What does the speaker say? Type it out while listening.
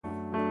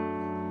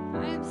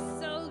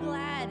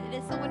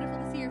so wonderful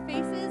to see your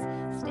faces.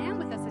 Stand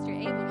with us as you're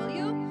able, will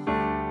you?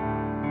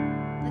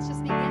 Let's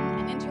just begin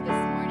and enter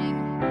this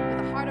morning with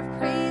a heart of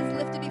praise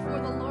lifted before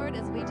the Lord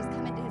as we just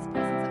come into his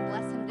presence and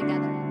bless him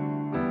together.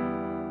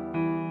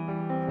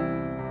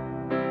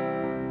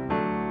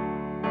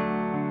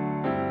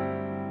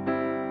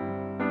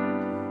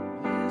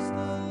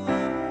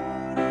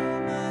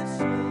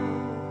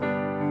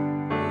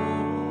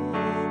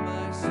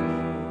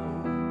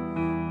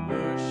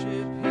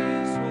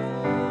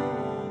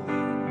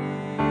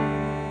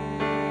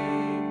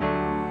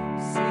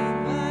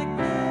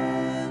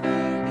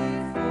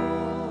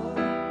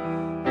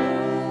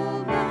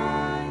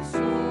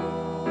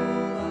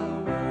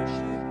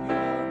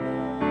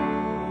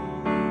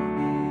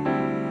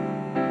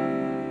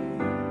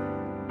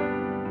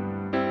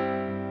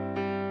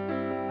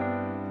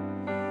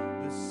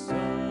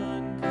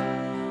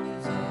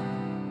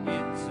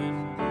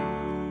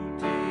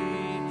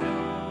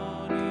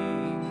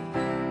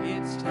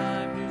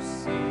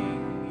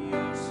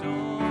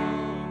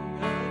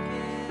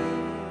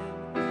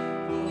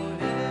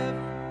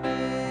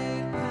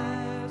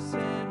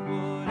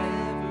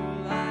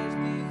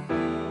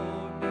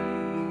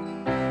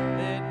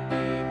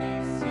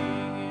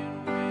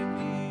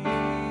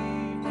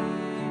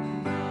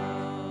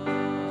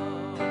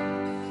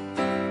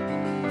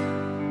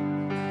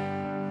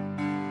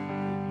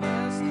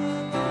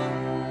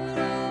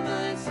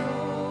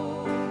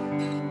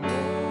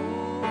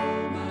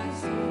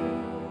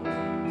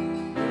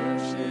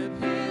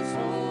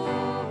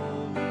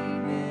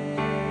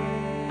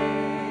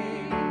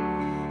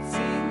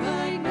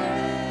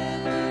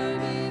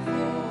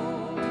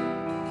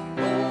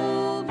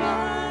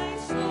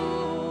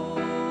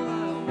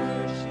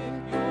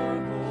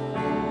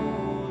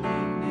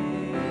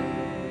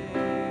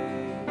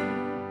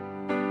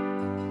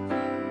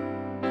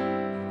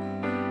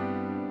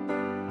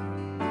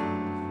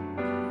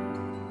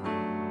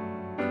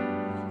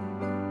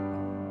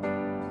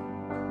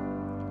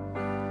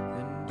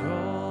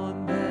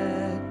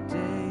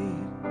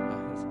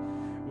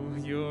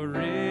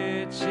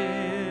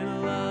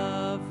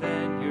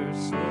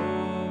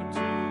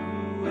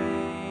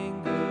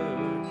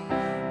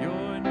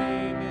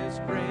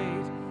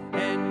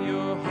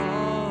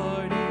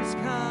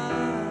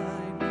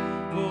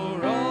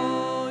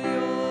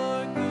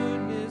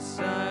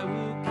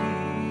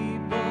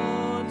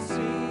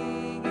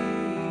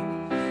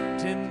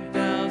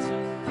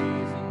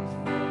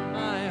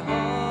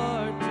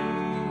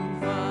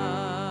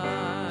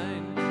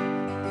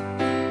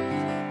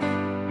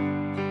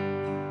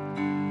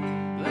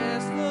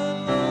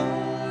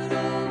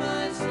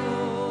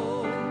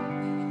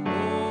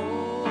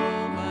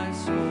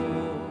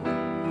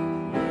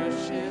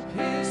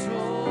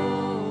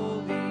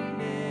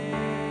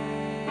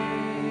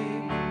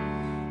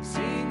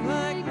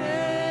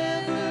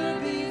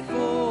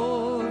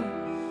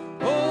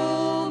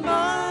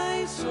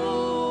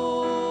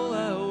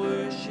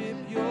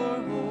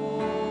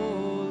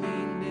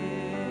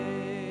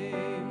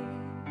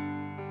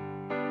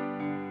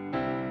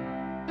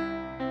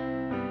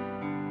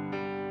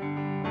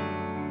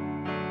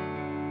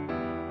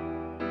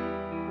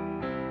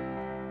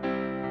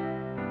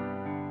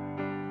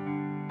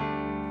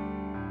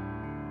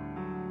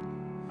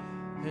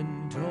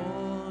 And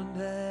on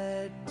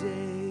that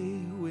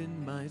day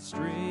when my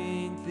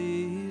strength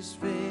is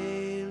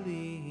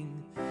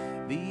failing,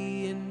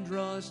 the end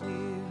draws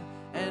near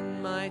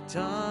and my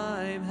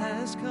time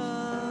has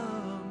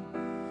come,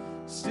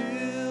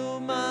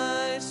 still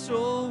my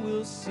soul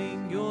will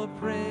sing your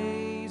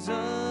praise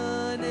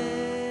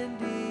unending.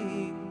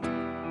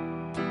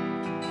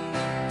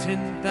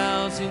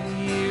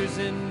 10,000 years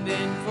and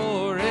then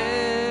forevermore,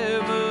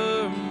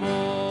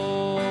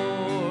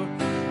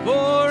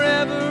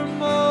 forevermore.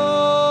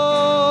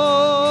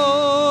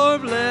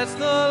 Bless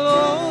the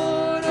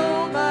Lord,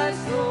 oh my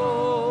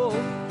soul,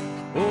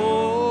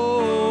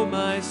 oh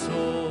my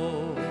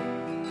soul.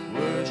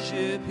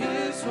 Worship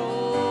his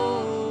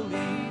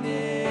holy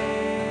name.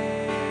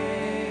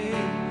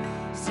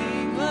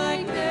 Sing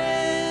like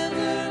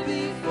never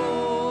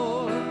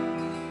before,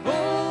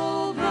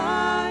 oh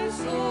my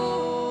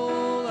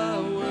soul. I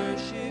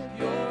worship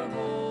your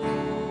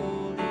holy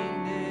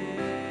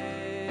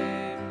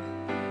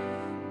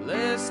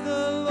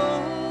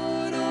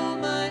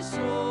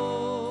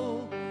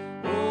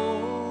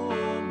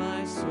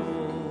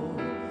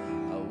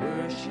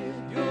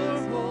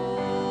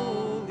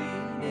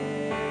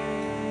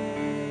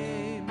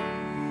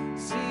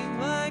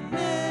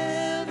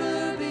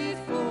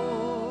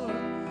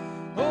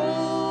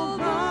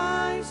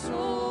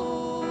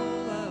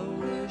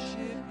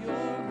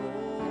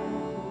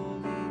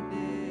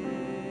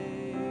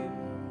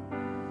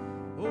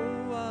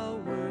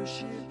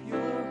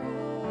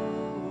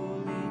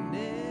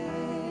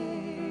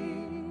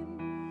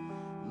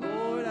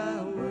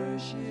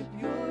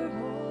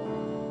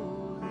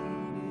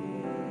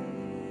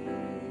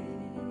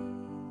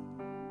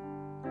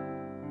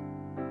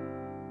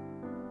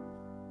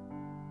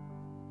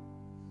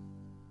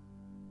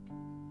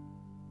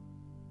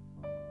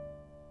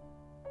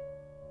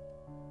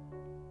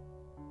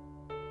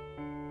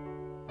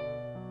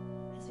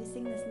we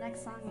sing this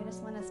next song, I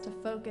just want us to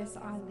focus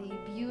on the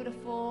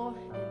beautiful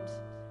and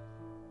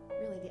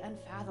really the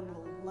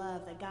unfathomable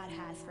love that God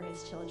has for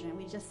his children.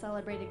 We just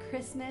celebrated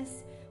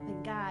Christmas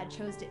when God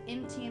chose to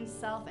empty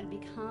himself and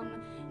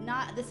become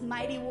not this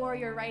mighty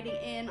warrior riding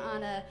in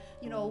on a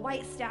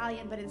white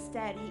stallion, but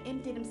instead he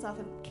emptied himself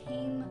and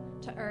came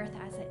to earth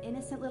as an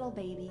innocent little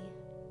baby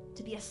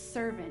to be a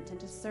servant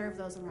and to serve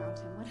those around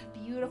him. What a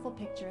beautiful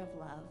picture of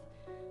love.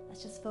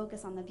 Let's just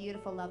focus on the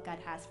beautiful love God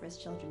has for his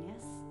children,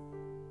 yes?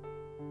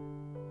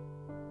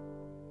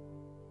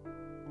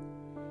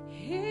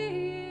 He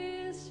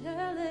is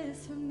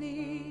jealous for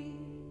me.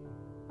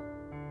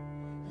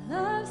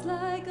 Love's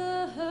like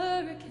a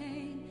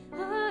hurricane.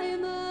 I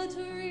am a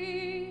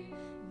tree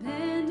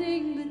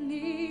bending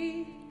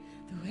beneath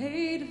the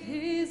weight of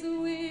his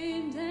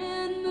wind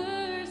and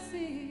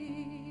mercy.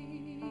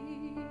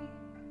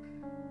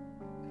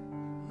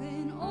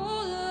 When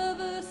all of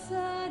a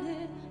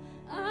sudden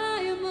I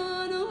am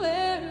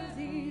unaware of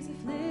these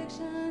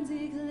afflictions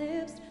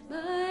eclipsed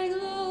by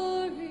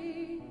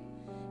glory,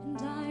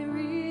 and I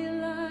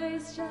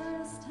realize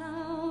just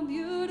how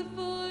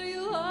beautiful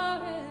you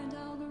are and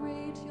how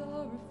great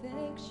your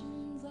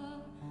affections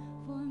are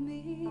for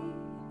me.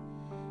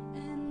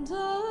 And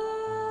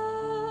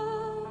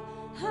oh,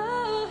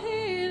 how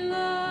he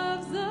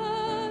loves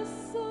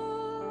us so.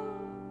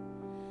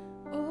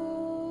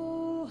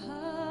 Oh,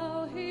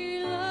 how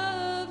he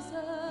loves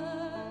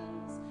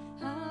us,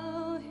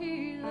 how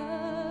he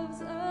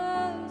loves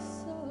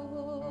us so.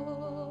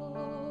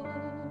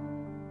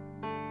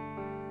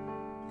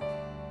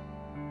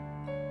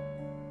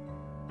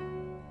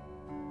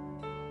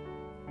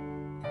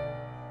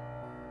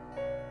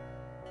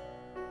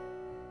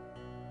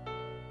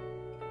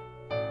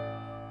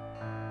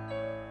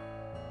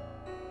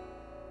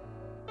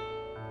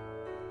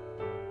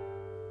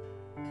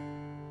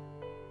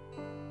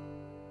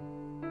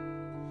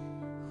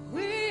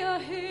 We are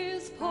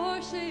his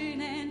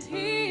portion and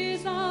he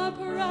is our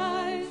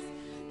prize,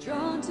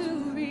 drawn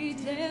to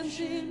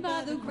redemption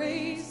by the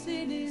grace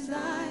in his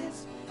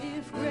eyes.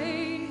 If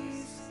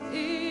grace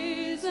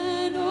is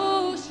an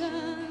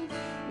ocean,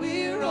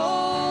 we're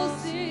all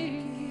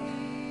sinking.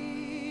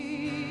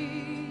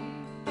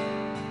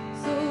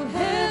 So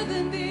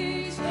heaven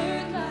beats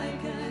earth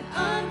like an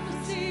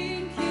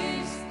unforeseen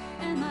kiss,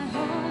 and my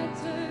heart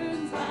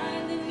turns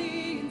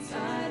violently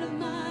inside of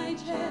my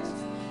chest,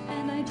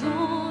 and I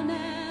don't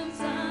have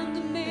time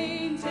to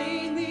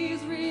maintain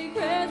these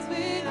regrets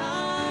when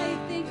I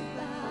think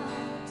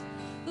about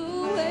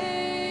the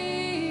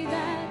way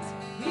that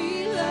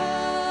he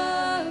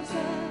loves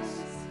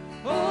us.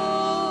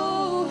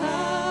 Oh,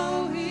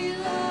 how he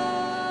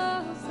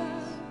loves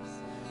us.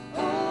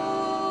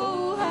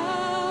 Oh,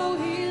 how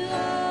he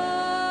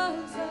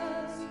loves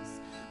us.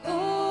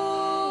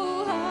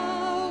 Oh,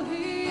 how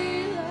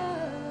he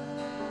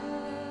loves.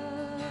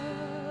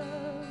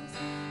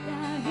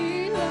 Yeah,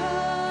 he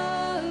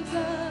loves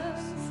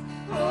us.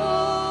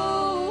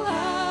 Oh,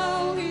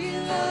 how he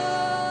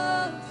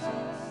loves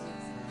us.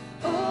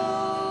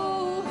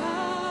 Oh,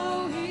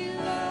 how he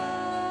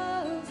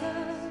loves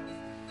us.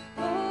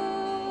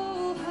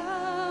 Oh,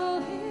 how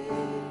he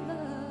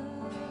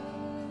loves.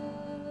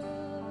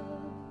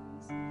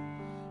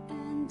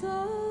 And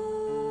oh,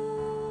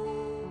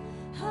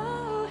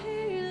 how he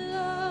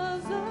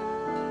loves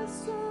us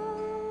so.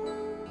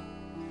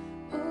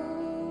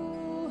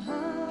 Oh,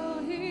 how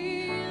he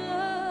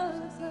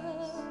loves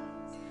us.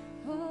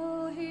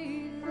 Oh,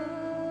 he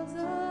loves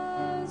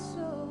us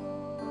so.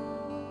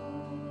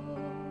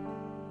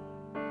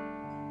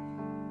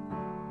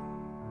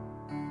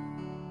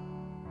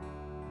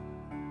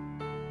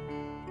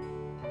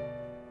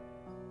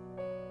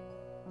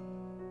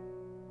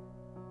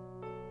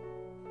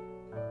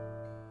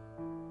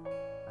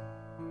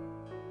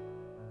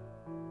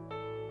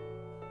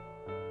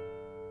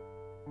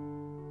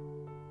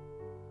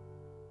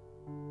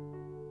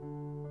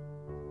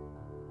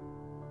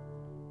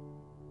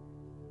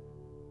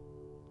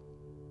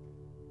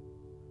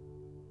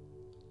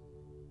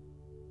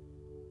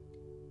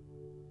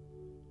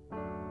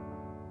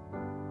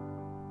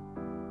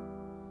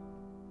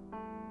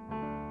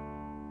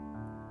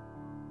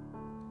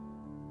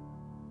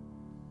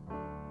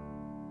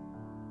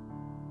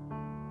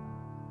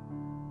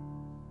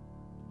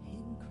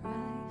 In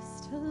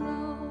Christ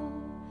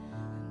alone,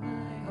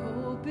 my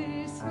hope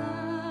is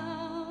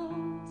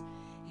found.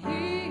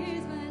 He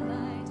is my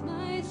light,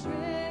 my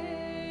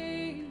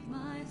strength,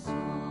 my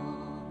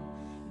song.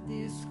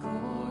 This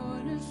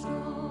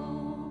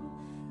cornerstone,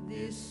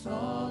 this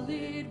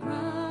solid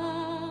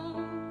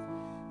ground,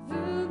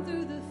 firm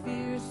through the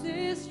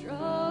fiercest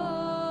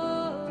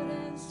drought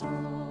and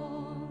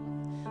storm.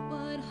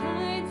 What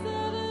heights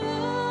of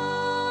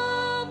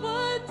love,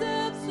 what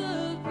depths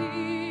of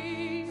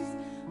peace,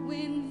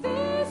 when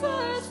fears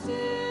are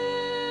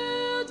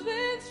stilled,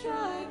 when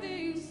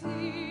striving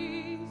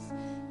cease.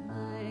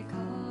 My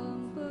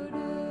comforter,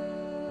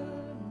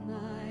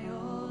 my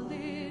all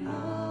in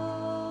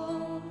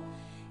all,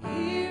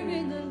 here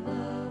in the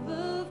love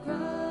of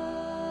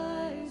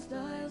Christ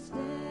I'll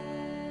stand.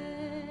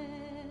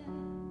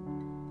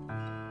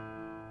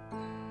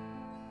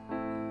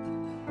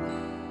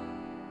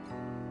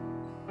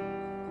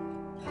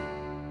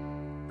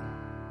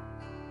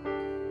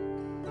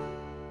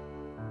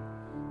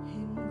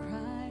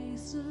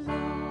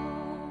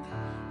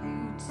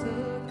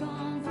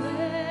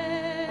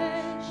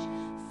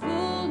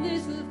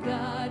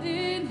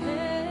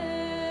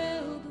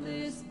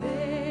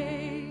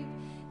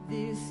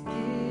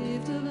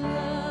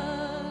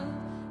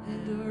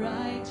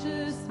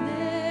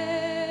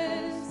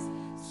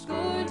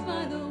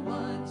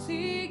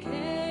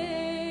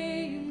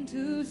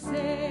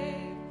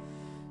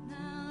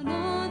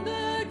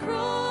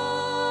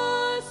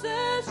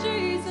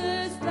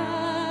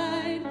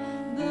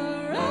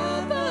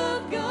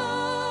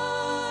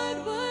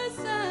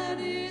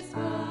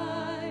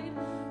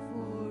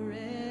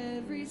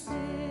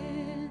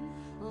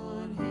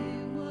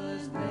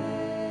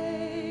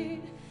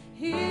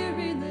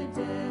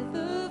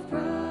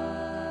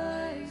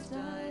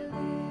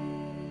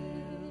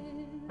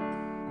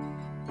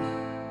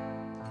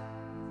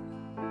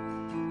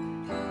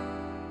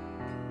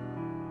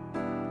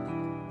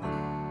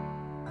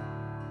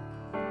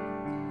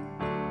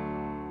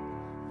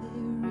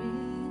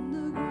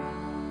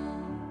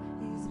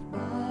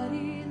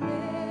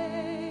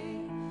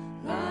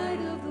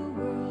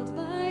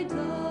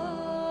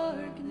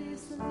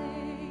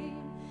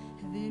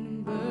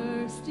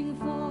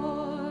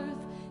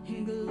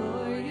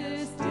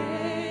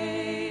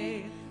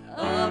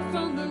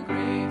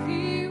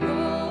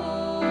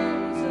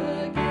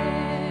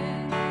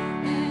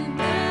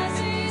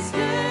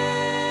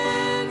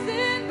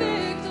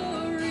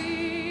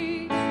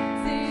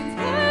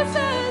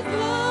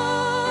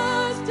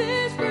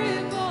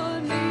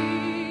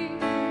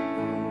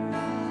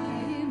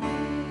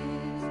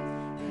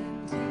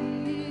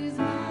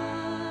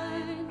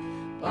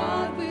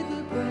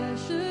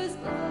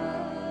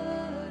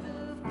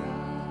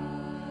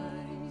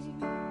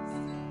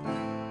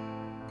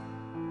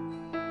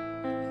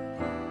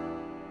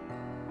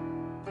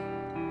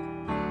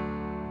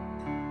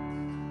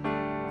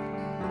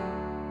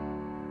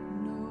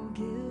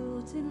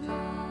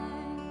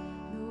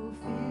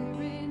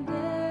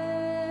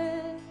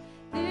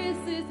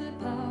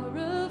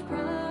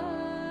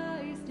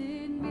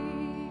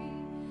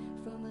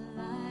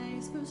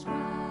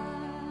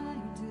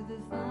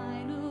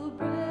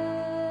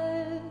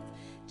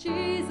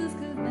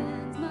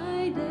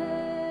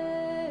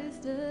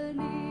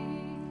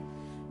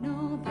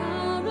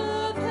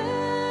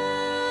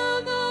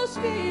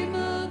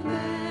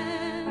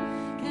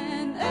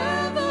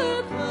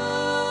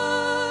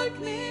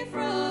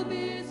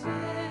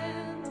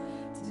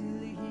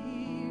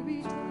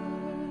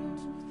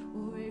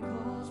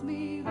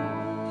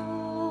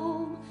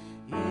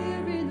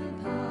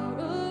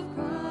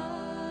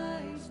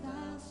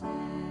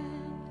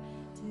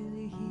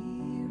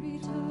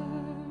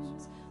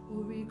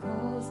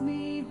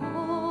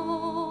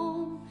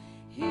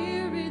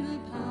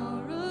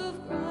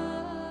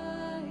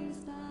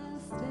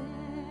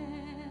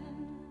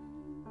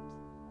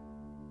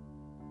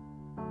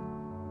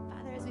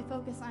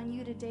 focus on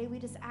you today. We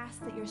just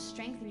ask that your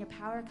strength and your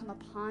power come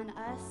upon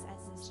us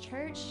as this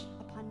church,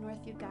 upon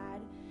Northview,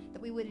 God,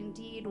 that we would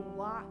indeed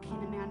walk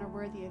in a manner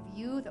worthy of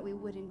you, that we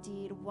would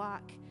indeed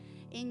walk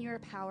in your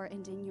power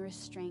and in your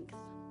strength.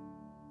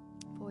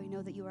 For we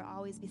know that you are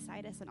always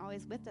beside us and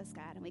always with us,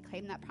 God, and we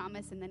claim that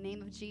promise in the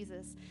name of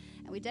Jesus.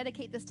 And we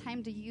dedicate this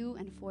time to you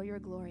and for your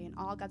glory. And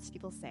all God's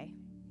people say,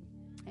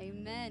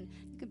 amen.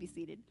 You can be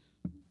seated.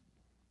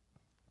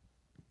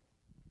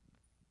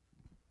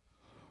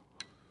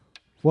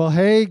 Well,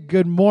 hey,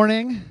 good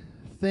morning.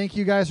 Thank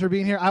you guys for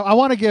being here. I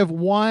want to give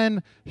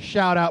one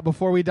shout out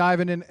before we dive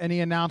into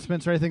any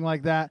announcements or anything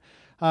like that.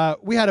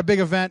 We had a big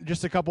event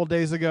just a couple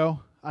days ago.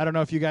 I don't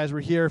know if you guys were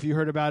here, if you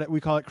heard about it.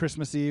 We call it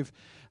Christmas Eve.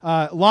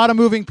 A lot of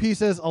moving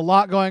pieces, a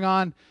lot going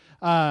on.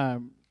 So I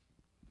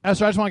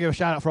just want to give a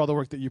shout out for all the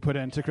work that you put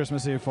into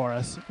Christmas Eve for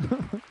us.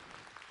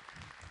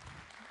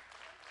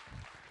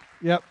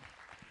 Yep.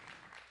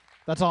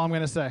 That's all I'm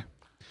going to say.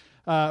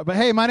 But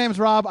hey, my name's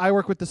Rob. I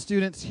work with the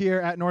students here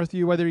at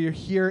Northview. Whether you're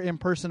here in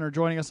person or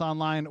joining us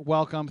online,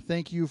 welcome.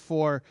 Thank you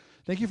for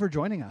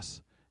joining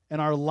us in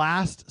our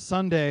last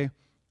Sunday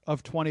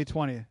of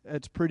 2020.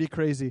 It's pretty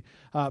crazy.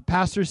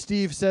 Pastor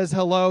Steve says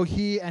hello.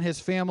 He and his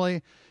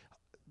family,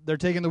 they're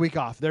taking the week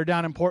off. They're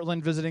down in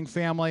Portland visiting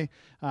family.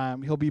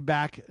 He'll be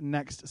back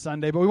next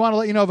Sunday. But we want to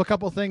let you know of a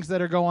couple things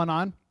that are going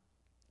on.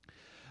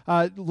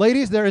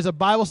 Ladies, there is a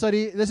Bible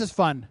study. This is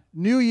fun.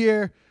 New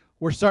year.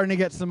 We're starting to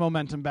get some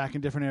momentum back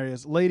in different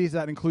areas. Ladies,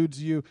 that includes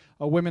you,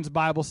 a women's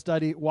Bible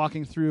study,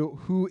 walking through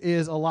who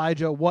is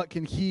Elijah, what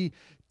can he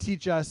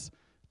teach us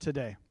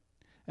today.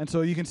 And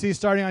so you can see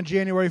starting on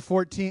January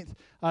 14th,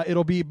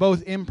 it'll be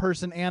both in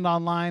person and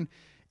online.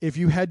 If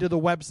you head to the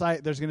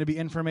website, there's going to be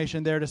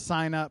information there to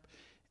sign up.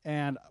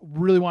 And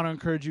really want to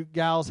encourage you,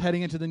 gals,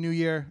 heading into the new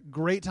year,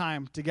 great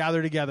time to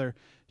gather together,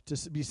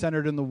 to be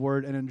centered in the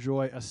Word and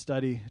enjoy a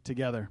study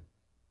together.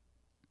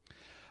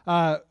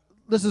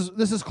 This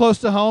is close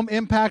to home.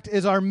 Impact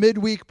is our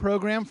midweek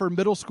program for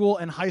middle school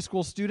and high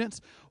school students.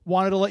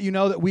 Wanted to let you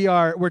know that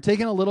we're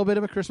taking a little bit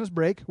of a Christmas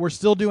break. We're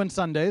still doing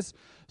Sundays.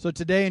 So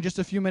today, in just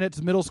a few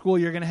minutes, middle school,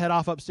 you're going to head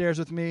off upstairs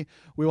with me.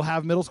 We will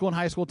have middle school and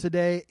high school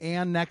today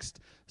and next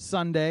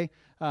Sunday.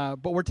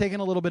 But we're taking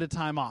a little bit of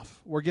time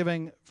off. We're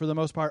giving, for the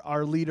most part,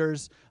 our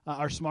leaders,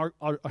 our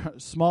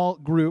small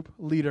group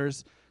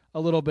leaders, a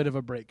little bit of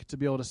a break to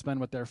be able to spend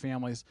with their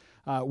families.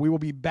 We will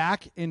be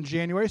back in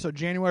January, so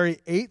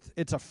January 8th,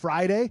 it's a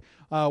Friday.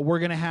 We're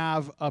going to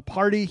have a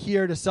party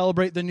here to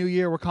celebrate the new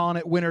year. We're calling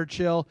it Winter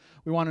Chill.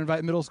 We want to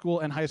invite middle school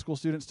and high school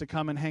students to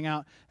come and hang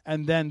out.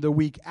 And then the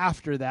week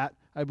after that,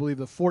 I believe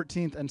the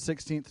 14th and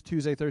 16th,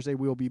 Tuesday, Thursday,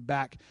 we will be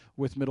back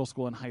with middle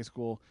school and high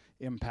school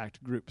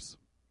impact groups.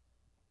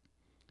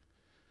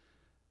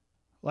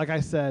 Like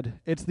I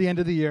said, it's the end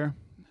of the year.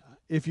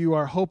 If you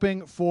are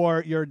hoping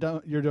for your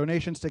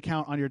donations to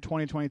count on your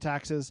 2020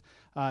 taxes,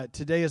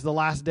 today is the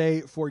last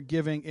day for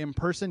giving in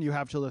person. You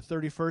have till the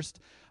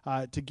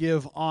 31st to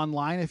give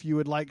online if you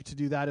would like to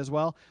do that as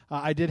well.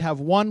 I did have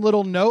one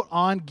little note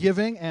on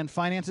giving and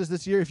finances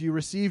this year. If you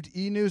received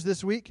e-news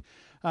this week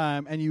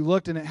and you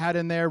looked and it had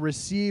in there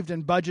received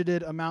and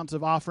budgeted amounts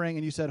of offering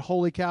and you said,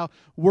 holy cow,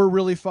 we're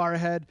really far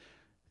ahead.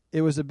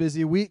 It was a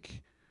busy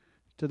week.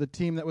 To the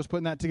team that was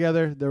putting that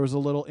together, there was a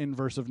little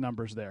inverse of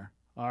numbers there.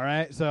 All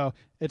right, so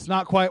it's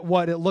not quite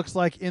what it looks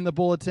like in the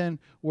bulletin.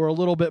 We're a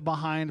little bit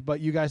behind, but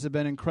you guys have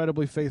been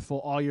incredibly faithful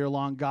all year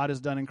long. God has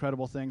done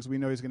incredible things. We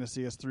know he's going to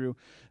see us through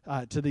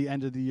to the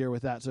end of the year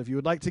with that. So if you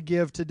would like to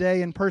give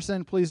today in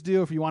person, please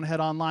do. If you want to head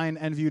online,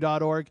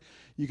 nview.org,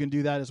 you can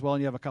do that as well,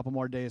 and you have a couple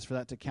more days for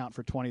that to count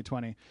for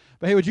 2020.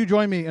 But hey, would you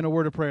join me in a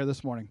word of prayer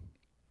this morning?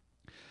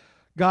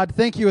 God,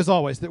 thank you as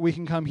always that we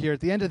can come here at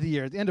the end of the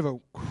year, at the end of a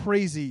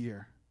crazy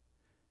year,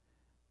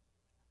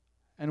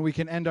 and we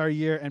can end our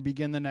year and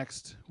begin the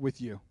next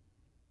with you.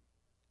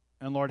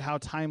 And Lord, how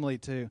timely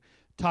to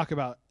talk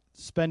about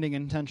spending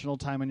intentional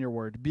time in your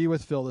word. Be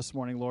with Phil this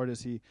morning, Lord, as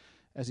he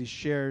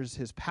shares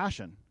his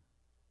passion,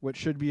 which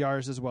should be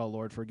ours as well,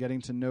 Lord, for getting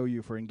to know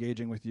you, for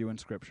engaging with you in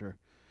Scripture.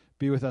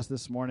 Be with us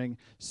this morning.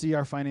 See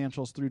our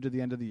financials through to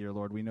the end of the year,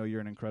 Lord. We know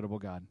you're an incredible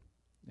God.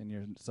 In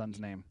your son's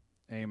name,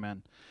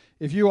 amen.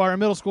 If you are a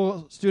middle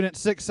school student,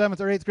 6th, 7th,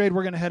 or 8th grade,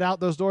 we're going to head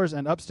out those doors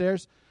and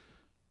upstairs.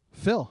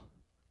 Phil,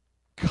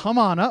 come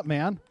on up,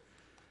 man.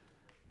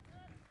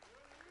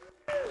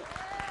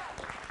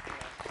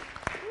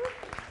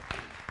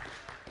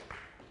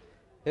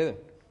 Hey there.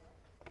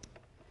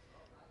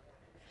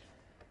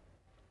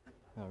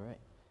 All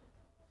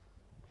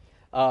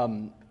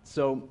right.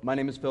 So my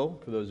name is Phil,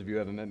 for those of you who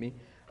haven't met me.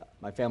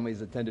 My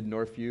family's attended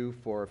Northview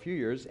for a few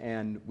years,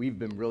 and we've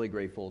been really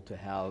grateful to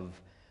have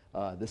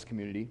this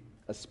community,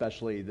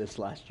 especially this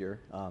last year.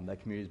 That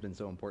community's been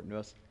so important to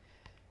us.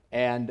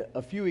 And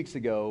a few weeks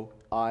ago,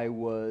 I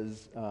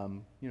was,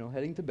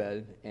 heading to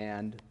bed,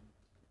 and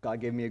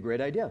God gave me a great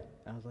idea.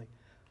 And I was like,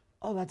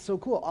 oh, that's so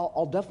cool.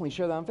 I'll definitely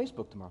share that on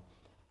Facebook tomorrow.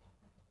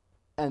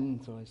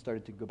 And so I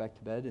started to go back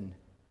to bed, and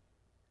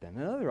then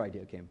another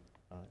idea came.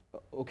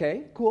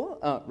 Okay, cool.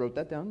 Wrote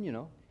that down,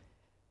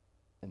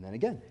 And then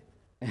again,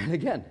 and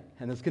again.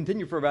 And this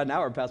continued for about an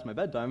hour past my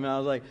bedtime. And I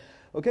was like,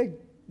 okay,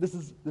 this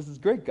is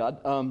great, God.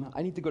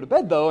 I need to go to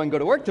bed, though, and go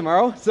to work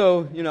tomorrow.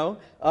 So,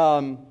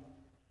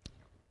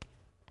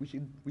 we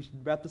should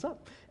wrap this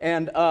up.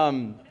 And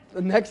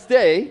the next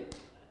day,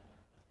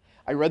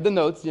 I read the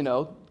notes,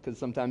 because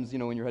sometimes,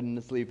 when you're heading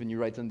to sleep and you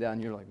write them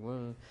down, you're like,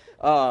 what?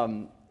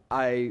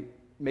 I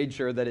made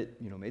sure that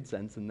it, made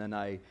sense. And then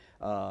I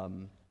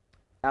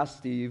asked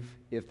Steve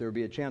if there would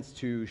be a chance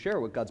to share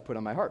what God's put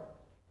on my heart.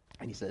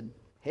 And he said,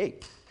 hey,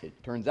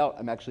 it turns out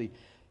I'm actually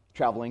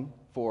traveling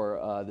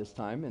for this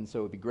time, and so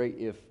it'd be great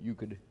if you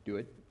could do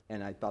it.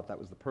 And I thought that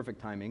was the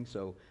perfect timing,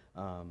 so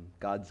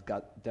God's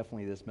got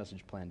definitely this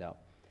message planned out.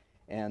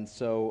 And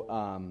so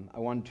I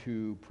wanted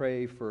to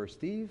pray for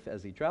Steve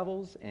as he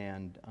travels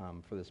and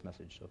for this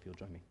message, so if you'll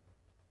join me.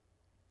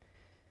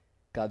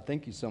 God,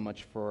 thank you so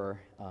much for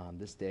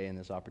this day and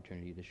this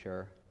opportunity to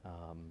share.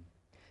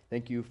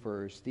 Thank you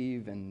for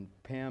Steve and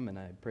Pam, and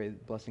I pray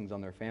blessings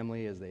on their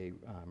family as they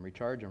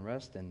recharge and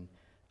rest. And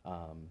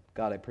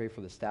God, I pray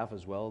for the staff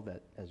as well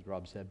that, as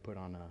Rob said, put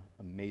on an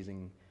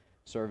amazing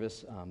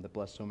service that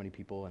blessed so many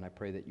people, and I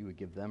pray that you would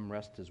give them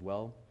rest as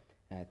well.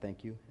 And I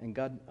thank you. And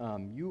God,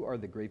 you are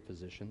the great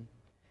physician,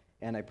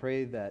 and I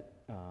pray that,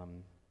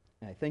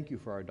 and I thank you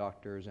for our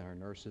doctors and our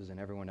nurses and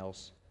everyone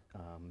else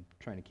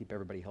trying to keep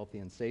everybody healthy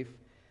and safe.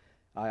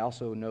 I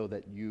also know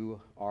that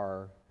you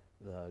are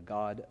the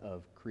God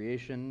of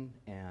creation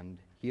and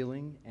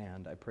healing,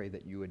 and I pray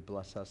that you would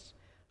bless us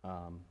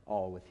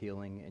all with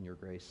healing and your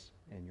grace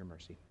and your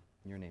mercy.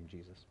 In your name,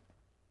 Jesus.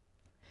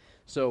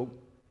 So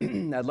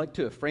I'd like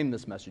to frame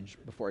this message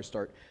before I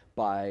start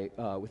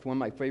with one of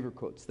my favorite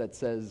quotes that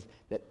says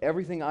that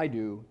everything I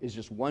do is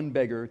just one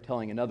beggar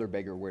telling another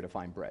beggar where to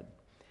find bread.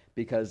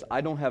 Because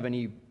I don't have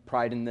any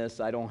pride in this.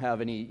 I don't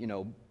have any,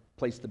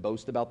 place to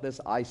boast about this.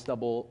 I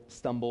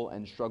stumble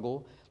and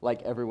struggle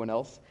like everyone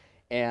else.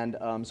 And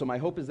so my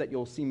hope is that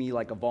you'll see me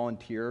like a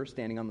volunteer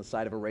standing on the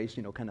side of a race,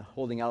 kind of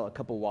holding out a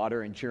cup of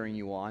water and cheering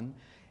you on.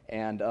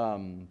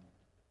 And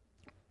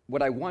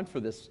what I want for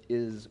this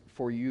is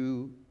for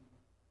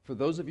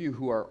those of you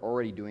who are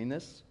already doing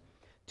this,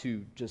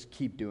 to just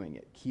keep doing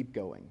it, keep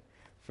going.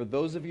 For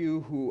those of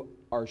you who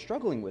are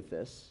struggling with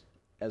this,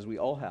 as we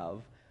all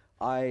have,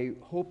 I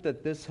hope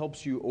that this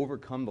helps you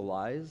overcome the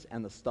lies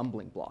and the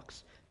stumbling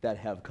blocks that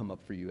have come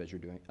up for you as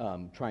you're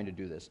trying to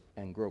do this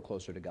and grow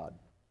closer to God.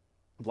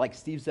 Like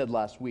Steve said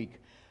last week,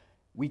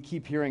 we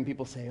keep hearing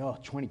people say, oh,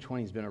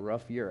 2020 has been a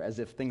rough year, as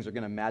if things are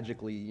going to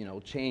magically,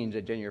 change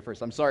at January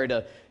 1st. I'm sorry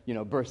to,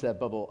 burst that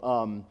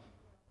bubble.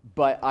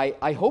 But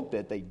I hope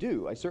that they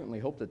do. I certainly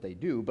hope that they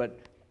do, but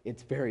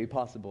it's very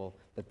possible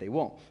that they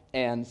won't.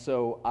 And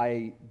so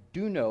I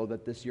do know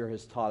that this year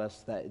has taught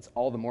us that it's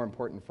all the more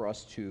important for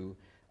us to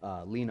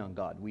lean on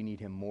God. We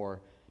need him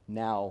more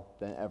now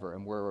than ever,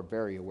 and we're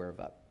very aware of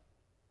that.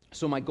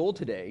 So my goal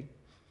today,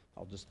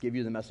 I'll just give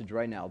you the message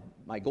right now.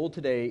 My goal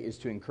today is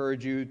to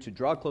encourage you to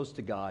draw close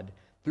to God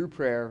through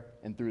prayer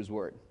and through his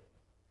word.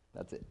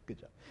 That's it.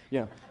 Good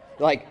job.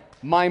 Like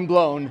mind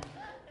blown.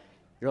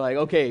 You're like,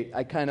 okay,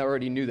 I kind of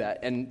already knew that.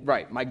 And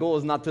right, my goal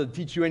is not to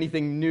teach you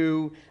anything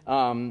new,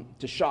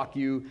 to shock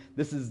you.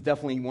 This is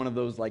definitely one of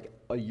those like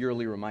a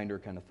yearly reminder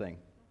kind of thing.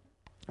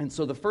 And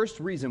so the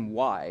first reason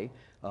why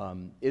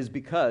is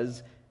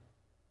because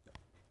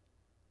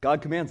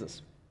God commands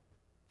us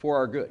for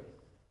our good.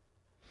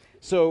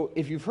 So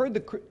if you've heard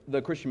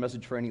the Christian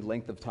message for any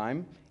length of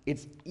time,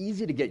 it's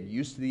easy to get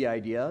used to the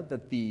idea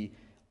that the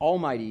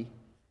Almighty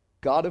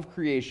God of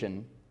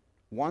creation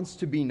wants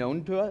to be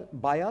known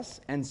by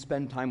us and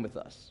spend time with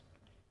us.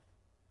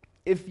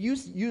 If you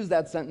use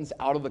that sentence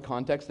out of the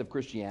context of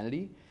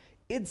Christianity,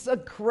 it's a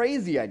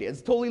crazy idea.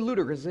 It's totally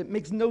ludicrous. It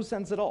makes no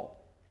sense at all.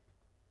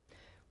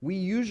 We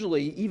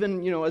usually,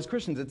 even, as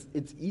Christians,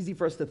 it's easy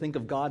for us to think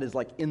of God as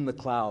like in the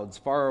clouds,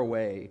 far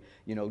away,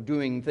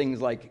 doing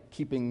things like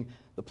keeping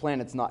the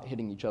planets not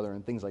hitting each other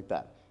and things like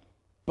that.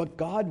 But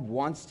God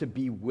wants to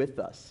be with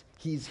us.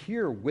 He's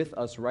here with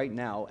us right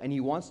now, and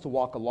he wants to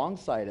walk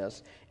alongside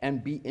us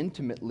and be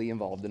intimately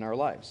involved in our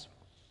lives.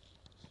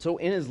 So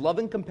in his love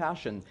and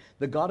compassion,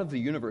 the God of the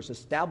universe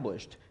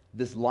established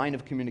this line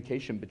of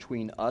communication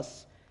between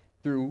us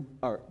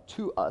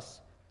to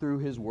us through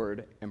his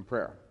word and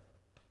prayer.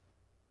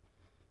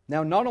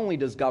 Now, not only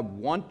does God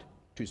want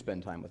to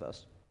spend time with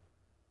us,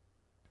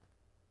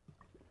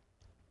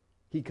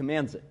 he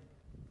commands it.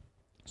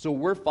 So if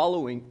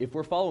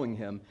we're following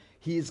him,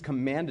 he's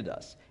commanded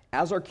us.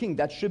 As our king,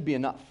 that should be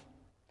enough.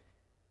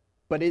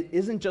 But it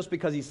isn't just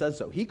because he says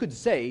so. He could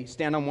say,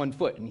 stand on one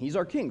foot, and he's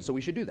our king, so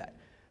we should do that.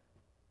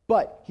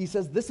 But he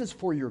says, this is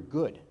for your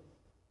good.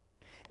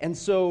 And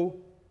so,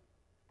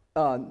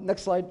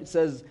 next slide, it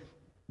says,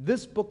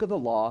 this book of the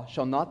law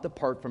shall not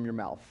depart from your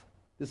mouth.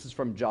 This is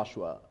from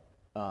Joshua.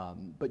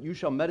 But you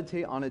shall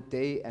meditate on it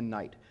day and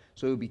night.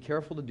 So be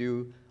careful to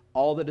do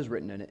all that is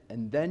written in it,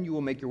 and then you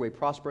will make your way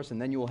prosperous, and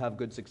then you will have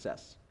good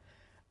success.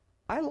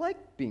 I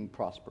like being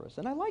prosperous,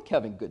 and I like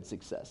having good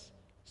success.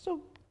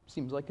 So,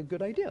 seems like a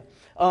good idea.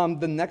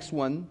 The next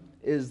one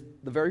is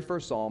the very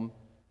first psalm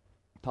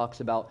talks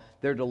about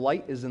their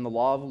delight is in the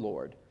law of the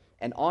Lord,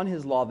 and on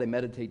his law they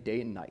meditate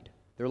day and night.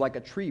 They're like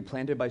a tree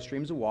planted by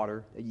streams of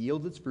water that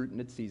yields its fruit in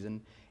its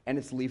season, and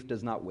its leaf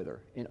does not wither.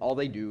 In all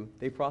they do,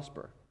 they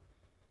prosper.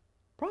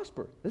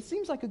 Prosper. This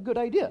seems like a good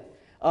idea.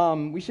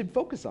 We should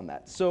focus on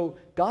that. So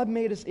God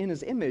made us in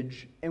his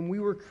image, and we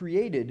were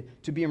created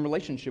to be in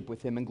relationship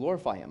with him and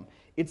glorify him.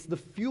 It's the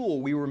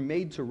fuel we were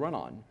made to run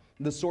on,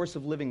 the source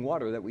of living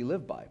water that we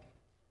live by.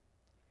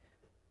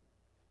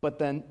 But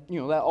then,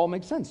 that all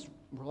makes sense.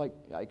 We're like,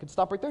 I could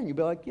stop right there, and you'd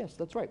be like, yes,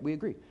 that's right, we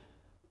agree.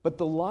 But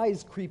the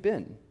lies creep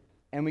in,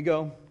 and we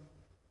go,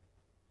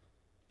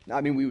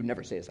 I mean, we would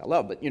never say this out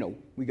loud, but,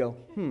 we go,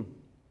 do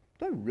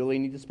I really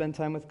need to spend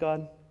time with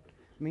God?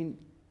 I mean,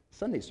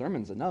 Sunday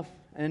sermon's enough.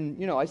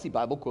 And, I see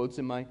Bible quotes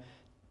in my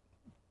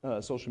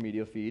social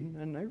media feed,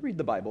 and I read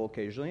the Bible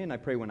occasionally, and I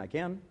pray when I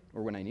can,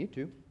 or when I need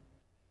to.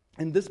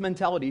 And this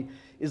mentality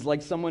is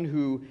like someone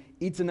who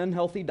eats an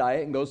unhealthy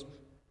diet and goes,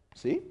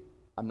 see,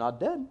 I'm not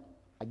dead.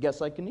 I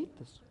guess I can eat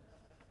this.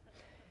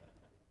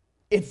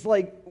 It's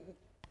like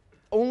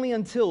only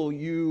until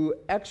you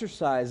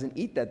exercise and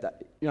eat the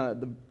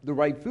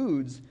right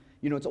foods,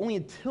 it's only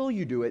until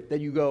you do it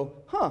that you go,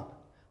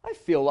 I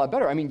feel a lot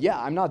better. I mean,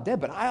 yeah, I'm not dead,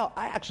 but I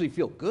actually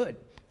feel good.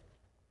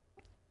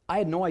 I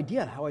had no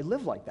idea how I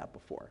lived like that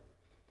before.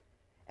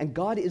 And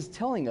God is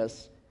telling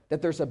us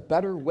that there's a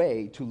better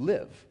way to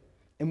live,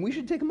 and we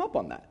should take him up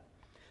on that.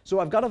 So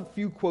I've got a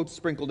few quotes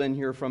sprinkled in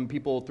here from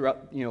people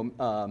throughout,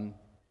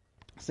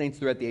 saints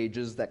throughout the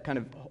ages that kind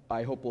of,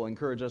 I hope, will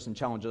encourage us and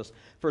challenge us.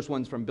 First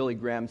one's from Billy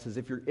Graham. Says,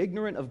 if you're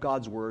ignorant of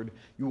God's word,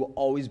 you will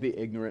always be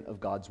ignorant of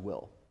God's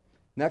will.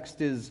 Next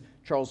is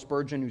Charles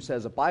Spurgeon, who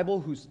says, a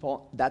Bible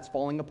that's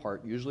falling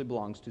apart usually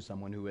belongs to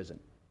someone who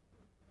isn't.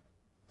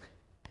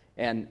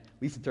 And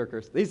Lisa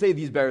Turkhurst, they say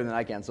these better than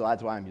I can, so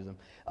that's why I'm using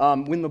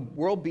them. When the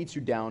world beats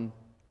you down,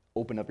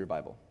 open up your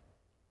Bible.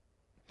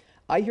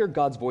 I hear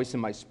God's voice in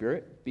my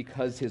spirit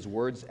because his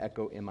words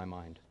echo in my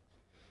mind.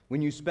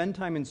 When you spend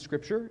time in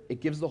Scripture,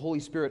 it gives the Holy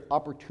Spirit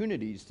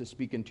opportunities to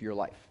speak into your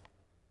life.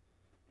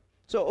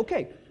 So,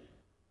 okay,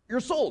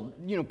 you're sold,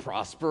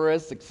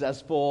 prosperous,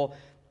 successful.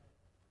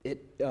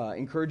 It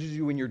encourages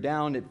you when you're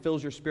down. It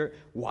fills your spirit.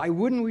 Why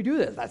wouldn't we do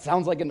this? That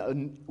sounds like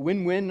a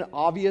win-win,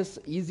 obvious,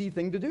 easy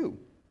thing to do.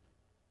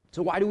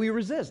 So why do we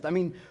resist? I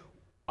mean,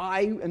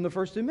 I am the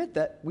first to admit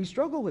that we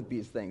struggle with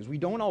these things. We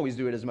don't always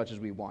do it as much as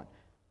we want.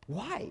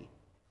 Why?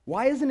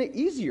 Why isn't it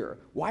easier?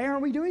 Why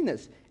aren't we doing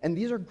this? And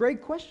these are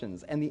great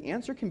questions. And the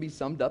answer can be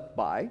summed up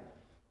by,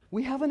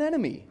 we have an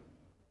enemy.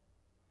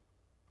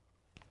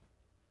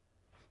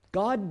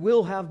 God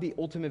will have the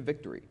ultimate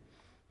victory.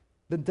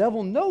 The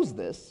devil knows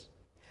this,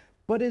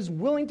 but is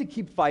willing to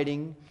keep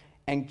fighting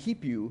and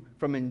keep you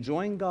from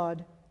enjoying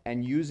God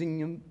and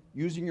using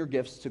your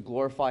gifts to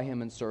glorify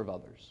him and serve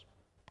others.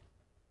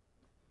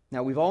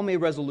 Now, we've all made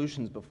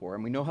resolutions before,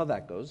 and we know how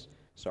that goes.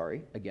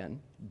 Sorry, again,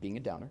 being a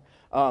downer.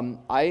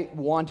 I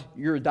want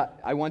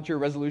your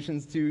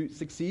resolutions to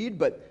succeed,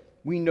 but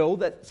we know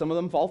that some of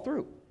them fall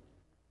through.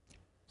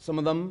 Some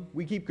of them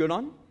we keep good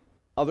on.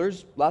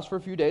 Others last for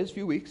a few days,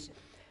 few weeks.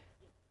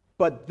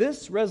 But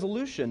this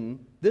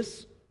resolution,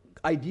 this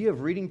idea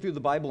of reading through the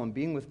Bible and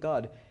being with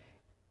God,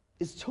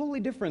 is totally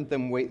different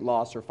than weight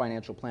loss or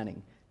financial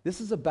planning.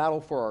 This is a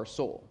battle for our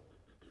soul.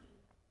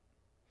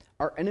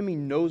 Our enemy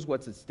knows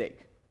what's at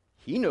stake.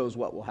 He knows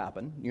what will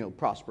happen,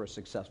 prosperous,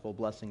 successful,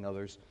 blessing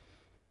others.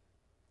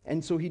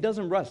 And so he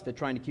doesn't rest at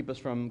trying to keep us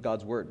from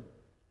God's word.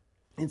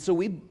 And so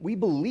we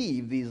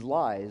believe these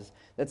lies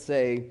that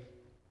say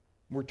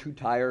we're too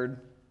tired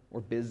or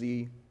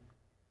busy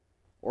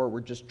or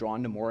we're just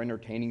drawn to more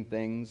entertaining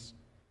things.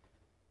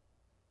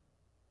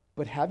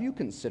 But have you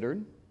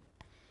considered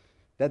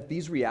that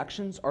these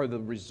reactions are the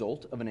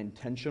result of an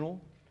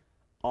intentional,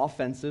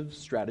 offensive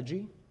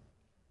strategy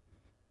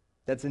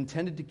that's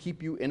intended to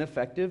keep you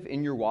ineffective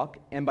in your walk,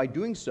 and by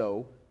doing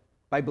so,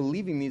 by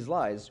believing these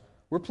lies,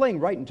 we're playing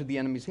right into the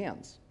enemy's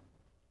hands.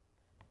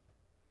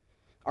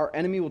 Our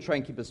enemy will try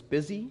and keep us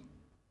busy,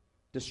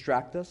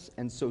 distract us,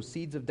 and sow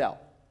seeds of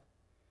doubt.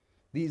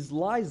 These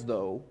lies,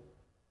 though,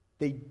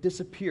 they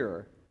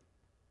disappear.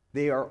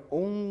 They are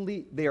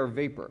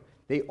vapor.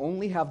 They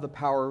only have the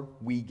power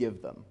we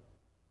give them.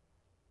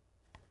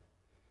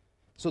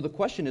 So the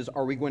question is,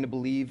 are we going to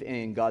believe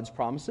in God's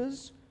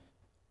promises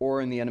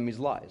or in the enemy's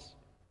lies?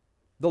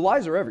 The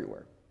lies are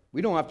everywhere.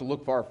 We don't have to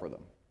look far for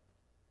them.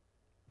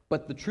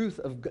 But the truth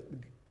of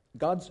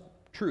God's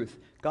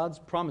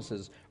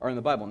promises are in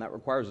the Bible, and that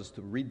requires us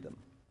to read them.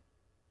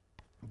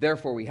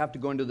 Therefore, we have to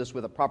go into this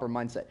with a proper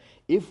mindset.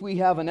 If we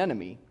have an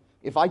enemy,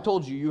 if I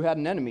told you you had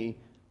an enemy,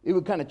 it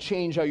would kind of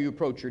change how you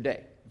approach your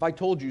day. If I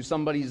told you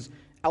somebody's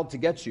out to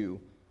get you,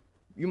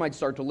 you might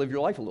start to live your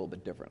life a little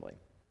bit differently.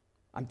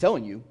 I'm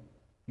telling you,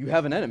 you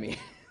have an enemy.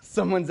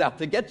 Someone's out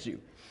to get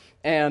you.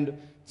 And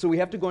so we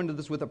have to go into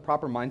this with a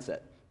proper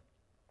mindset.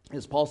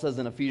 As Paul says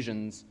in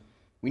Ephesians,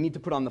 we need to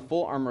put on the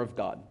full armor of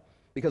God,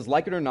 because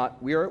like it or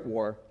not, we are at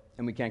war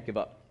and we can't give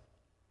up.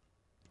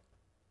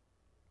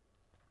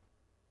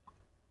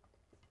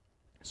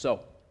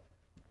 So,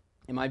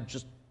 am I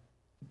just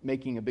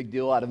making a big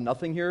deal out of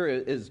nothing here?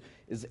 Is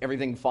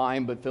everything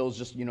fine, but Phil's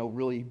just,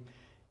 really,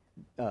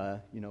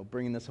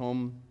 bringing this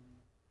home?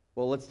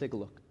 Well, let's take a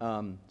look.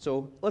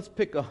 So let's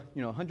pick,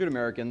 100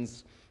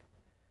 Americans.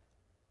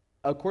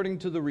 According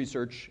to the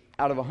research,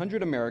 out of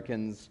 100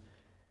 Americans,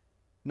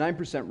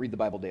 9% read the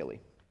Bible daily.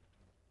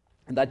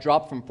 And that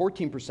dropped from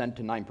 14%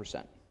 to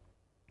 9%.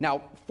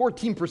 Now,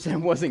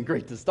 14% wasn't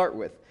great to start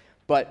with,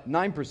 but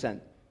 9%.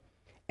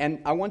 And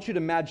I want you to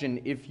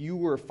imagine if you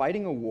were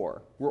fighting a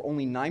war where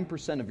only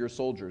 9% of your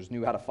soldiers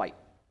knew how to fight.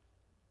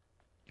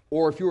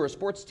 Or if you were a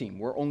sports team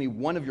where only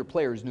one of your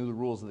players knew the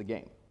rules of the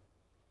game.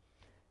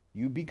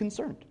 You'd be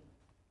concerned.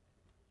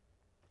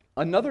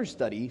 Another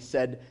study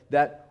said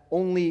that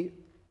only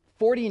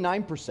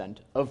 49%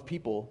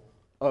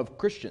 of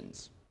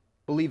Christians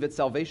believe that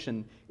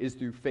salvation is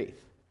through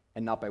faith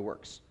and not by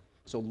works.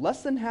 So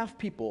less than half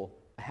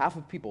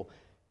of people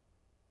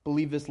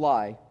believe this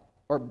lie,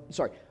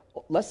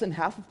 less than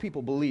half of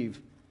people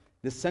believe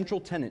the central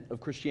tenet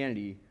of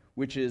Christianity,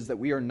 which is that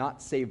we are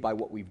not saved by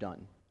what we've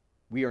done.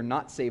 We are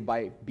not saved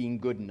by being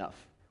good enough.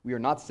 We are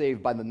not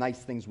saved by the nice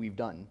things we've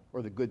done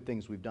or the good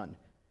things we've done.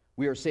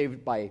 We are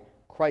saved by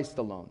Christ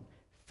alone,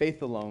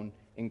 faith alone,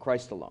 in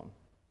Christ alone.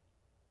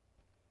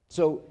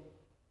 So,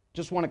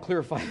 just want to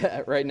clarify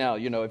that right now.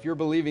 If you're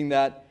believing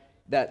that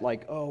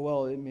like, oh,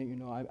 well,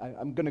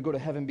 I'm going to go to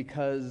heaven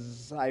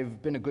because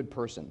I've been a good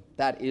person.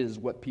 That is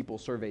what people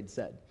surveyed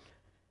said.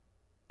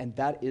 And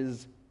that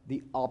is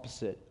the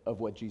opposite of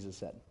what Jesus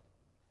said.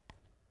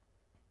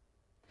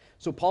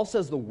 So Paul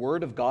says the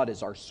word of God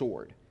is our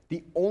sword,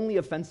 the only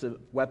offensive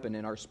weapon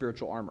in our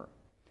spiritual armor.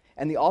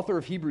 And the author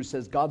of Hebrews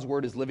says God's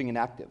word is living and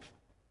active.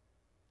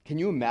 Can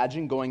you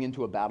imagine going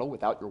into a battle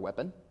without your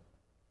weapon?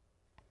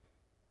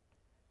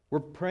 We're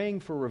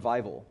praying for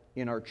revival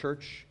in our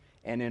church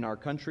and in our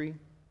country.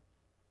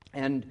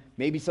 And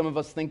maybe some of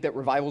us think that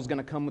revival is going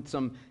to come with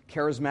some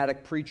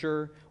charismatic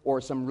preacher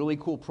or some really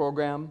cool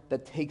program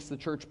that takes the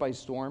church by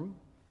storm,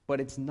 but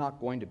it's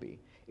not going to be.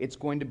 It's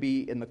going to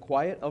be in the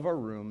quiet of our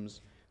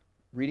rooms,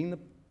 reading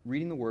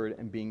the word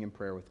and being in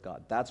prayer with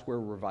God. That's where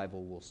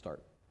revival will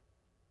start.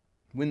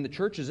 When the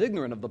church is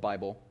ignorant of the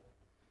Bible,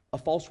 a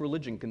false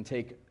religion can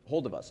take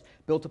hold of us,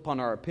 built upon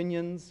our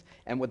opinions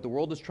and what the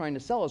world is trying to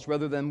sell us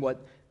rather than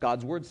what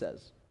God's word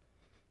says.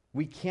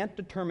 We can't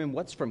determine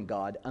what's from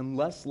God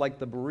unless, like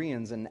the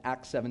Bereans in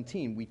Acts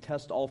 17, we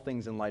test all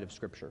things in light of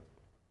Scripture.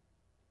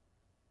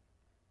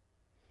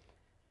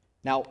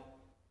 Now,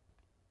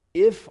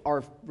 if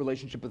our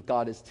relationship with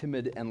God is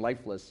timid and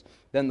lifeless,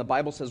 then the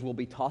Bible says we'll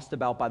be tossed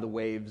about by the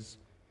waves,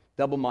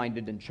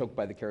 double-minded and choked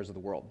by the cares of the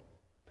world.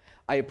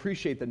 I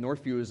appreciate that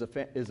Northview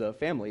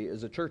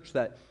is a church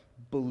that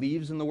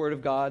believes in the Word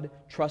of God,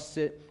 trusts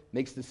it,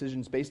 makes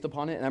decisions based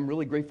upon it, and I'm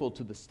really grateful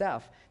to the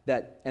staff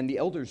and the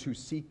elders who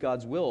seek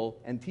God's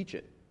will and teach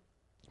it.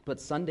 But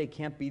Sunday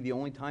can't be the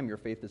only time your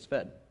faith is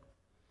fed.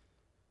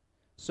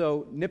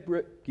 So Nip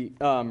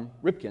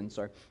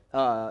Ripken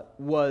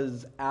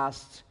was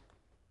asked,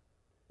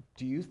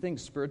 do you think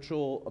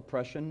spiritual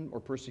oppression or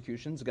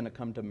persecution is going to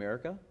come to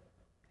America?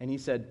 And he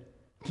said,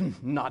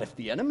 not if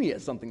the enemy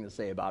has something to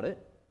say about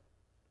it.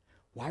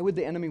 Why would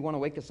the enemy want to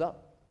wake us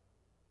up?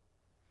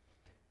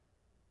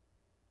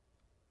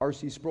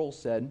 R.C. Sproul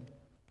said,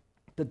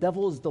 the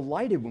devil is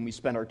delighted when we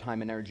spend our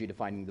time and energy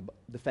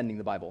defending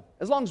the Bible,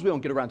 as long as we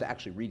don't get around to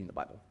actually reading the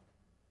Bible.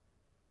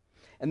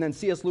 And then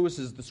C.S.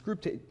 Lewis's The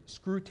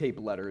Screw Tape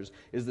Letters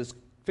is this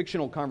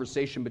fictional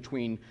conversation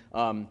between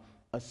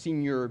a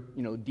senior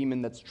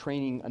demon that's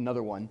training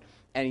another one.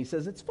 And he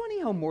says, it's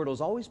funny how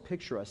mortals always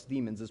picture us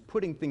demons as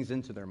putting things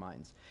into their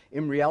minds.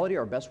 In reality,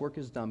 our best work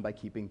is done by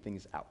keeping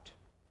things out.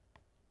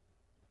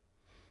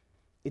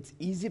 It's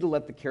easy to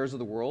let the cares of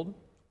the world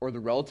or the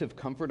relative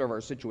comfort of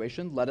our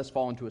situation let us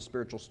fall into a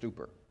spiritual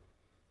stupor.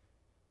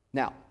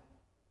 Now,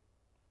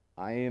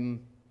 I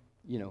am,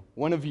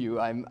 one of you.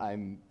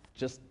 I'm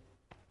just,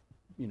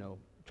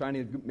 trying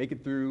to make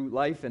it through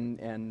life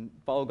and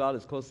follow God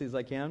as closely as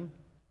I can.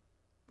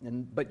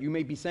 But you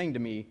may be saying to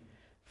me,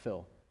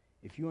 Phil,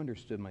 if you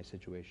understood my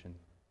situation,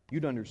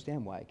 you'd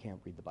understand why I can't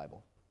read the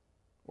Bible,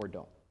 or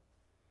don't.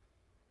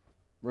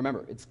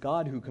 Remember, it's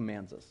God who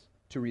commands us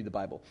to read the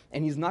Bible.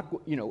 And he's not,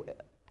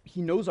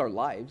 he knows our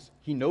lives.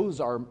 He knows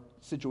our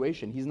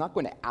situation. He's not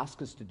going to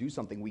ask us to do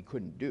something we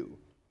couldn't do.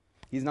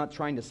 He's not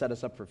trying to set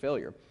us up for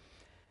failure.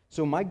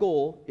 So my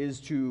goal is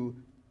to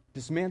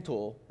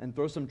dismantle and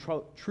throw some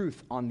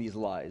truth on these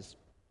lies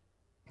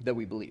that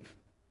we believe.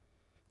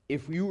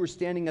 If you were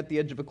standing at the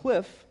edge of a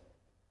cliff,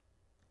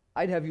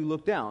 I'd have you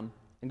look down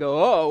and go,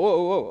 oh,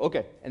 whoa, whoa,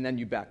 okay, and then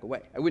you back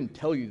away. I wouldn't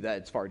tell you that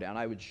it's far down.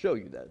 I would show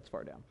you that it's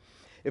far down.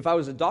 If I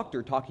was a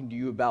doctor talking to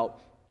you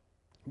about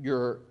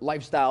your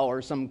lifestyle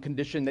or some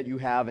condition that you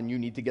have and you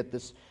need to get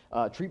this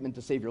treatment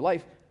to save your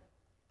life,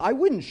 I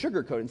wouldn't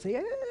sugarcoat it and say,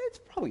 it's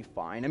probably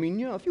fine. I mean,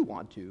 if you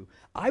want to.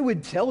 I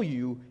would tell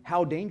you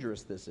how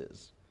dangerous this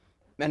is.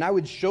 And I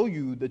would show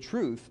you the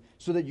truth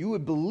so that you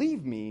would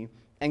believe me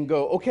and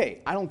go,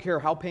 okay, I don't care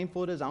how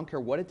painful it is. I don't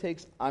care what it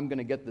takes. I'm going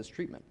to get this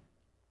treatment.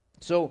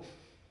 So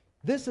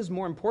This is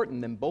more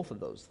important than both of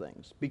those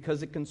things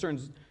because it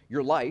concerns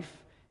your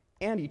life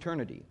and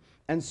eternity.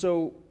 And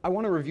so I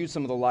want to review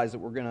some of the lies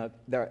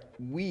that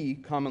we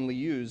commonly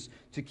use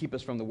to keep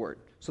us from the Word.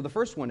 So the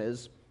first one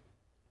is,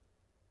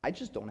 I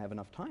just don't have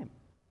enough time.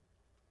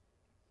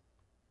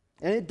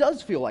 And it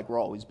does feel like we're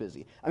always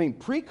busy. I mean,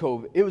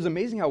 pre-COVID, it was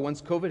amazing how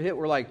once COVID hit,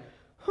 we're like,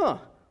 all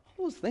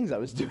those things I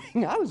was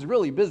doing, I was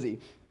really busy.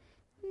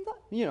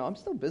 I'm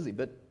still busy,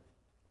 but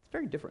it's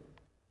very different.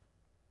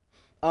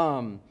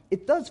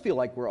 It does feel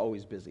like we're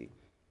always busy.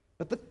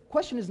 But the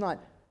question is not,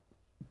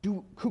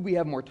 could we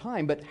have more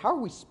time, but how are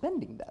we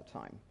spending that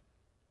time?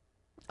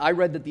 I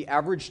read that the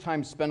average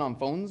time spent on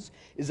phones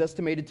is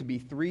estimated to be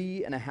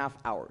 3.5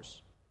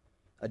 hours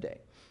a day.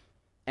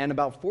 And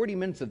about 40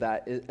 minutes of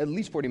that, at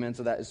least 40 minutes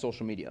of that is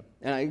social media.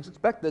 And I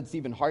expect that's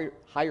even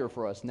higher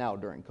for us now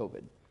during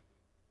COVID.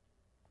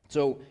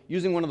 So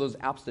using one of those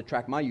apps to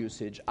track my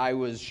usage, I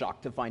was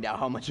shocked to find out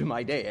how much of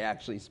my day I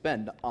actually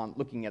spend on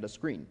looking at a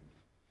screen.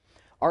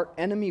 Our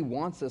enemy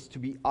wants us to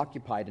be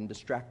occupied and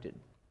distracted.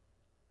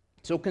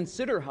 So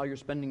consider how you're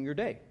spending your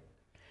day.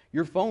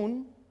 Your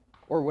phone,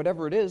 or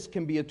whatever it is,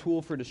 can be a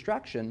tool for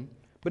distraction,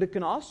 but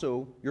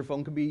your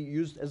phone can be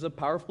used as a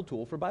powerful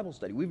tool for Bible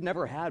study. We've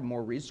never had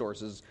more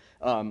resources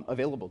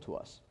available to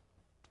us.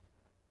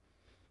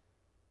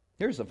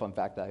 Here's a fun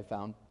fact that I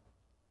found.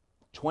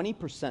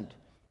 20%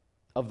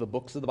 of the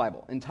books of the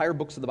Bible, entire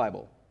books of the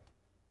Bible,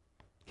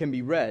 can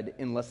be read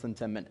in less than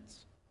 10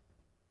 minutes.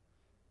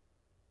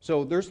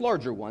 So there's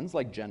larger ones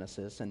like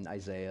Genesis and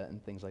Isaiah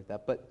and things like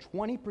that, but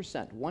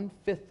 20%,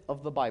 1/5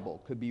 of the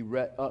Bible could be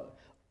read,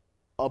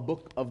 a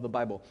book of the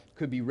Bible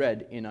could be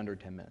read in under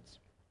 10 minutes.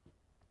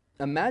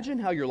 Imagine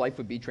how your life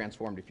would be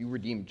transformed if you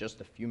redeemed just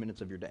a few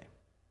minutes of your day.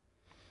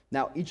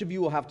 Now, each of you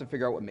will have to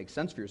figure out what makes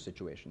sense for your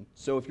situation.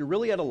 So if you're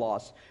really at a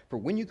loss for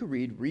when you could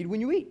read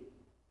when you eat.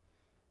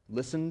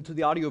 Listen to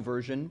the audio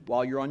version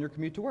while you're on your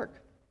commute to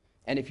work.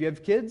 And if you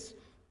have kids,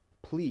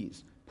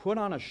 please put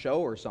on a show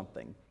or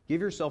something.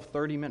 Give yourself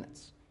 30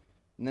 minutes.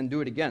 And then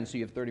do it again so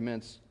you have 30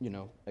 minutes,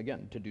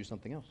 again, to do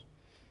something else.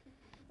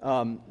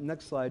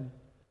 Next slide.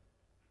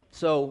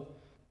 So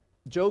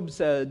Job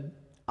said,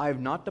 I have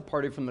not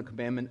departed from the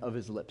commandment of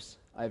his lips.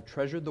 I have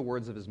treasured the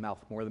words of his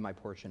mouth more than my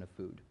portion of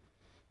food.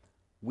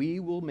 We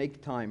will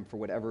make time for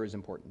whatever is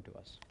important to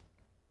us.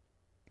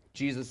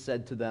 Jesus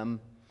said to them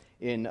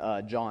in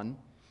John,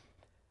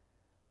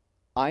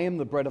 I am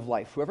the bread of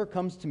life. Whoever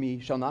comes to me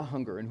shall not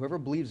hunger, and whoever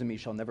believes in me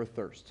shall never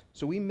thirst.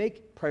 So we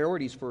make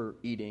priorities for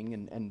eating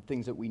and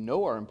things that we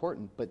know are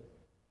important, but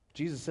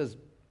Jesus says,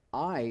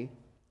 I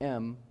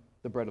am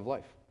the bread of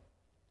life.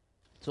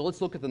 So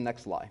let's look at the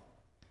next lie.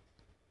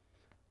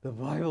 The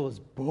Bible is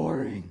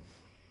boring.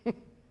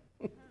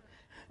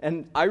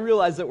 And I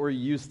realize that we're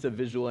used to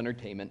visual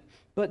entertainment,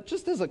 but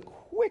just as a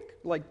quick,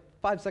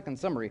 5-second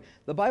summary,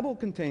 the Bible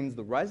contains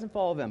the rise and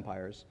fall of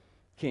empires,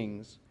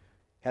 kings,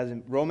 has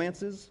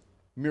romances,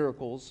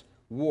 miracles,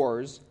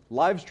 wars,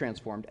 lives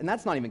transformed, and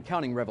that's not even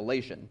counting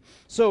Revelation.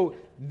 So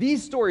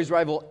these stories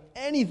rival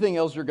anything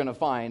else you're going to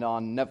find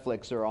on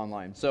Netflix or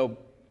online. So,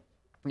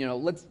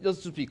 let's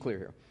just be clear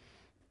here.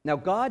 Now,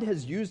 God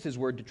has used his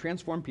word to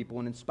transform people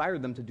and inspire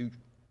them to do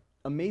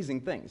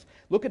amazing things.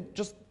 Look at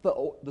just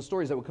the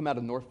stories that would come out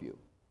of Northview.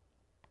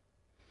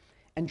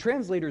 And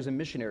translators and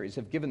missionaries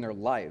have given their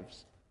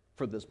lives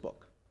for this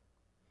book.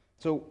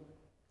 So,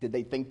 did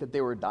they think that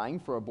they were dying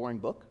for a boring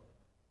book?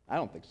 I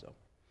don't think so.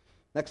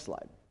 Next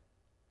slide.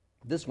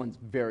 This one's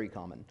very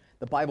common.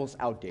 The Bible's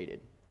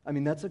outdated. I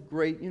mean, that's a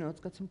great, it's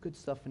got some good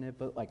stuff in it,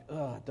 but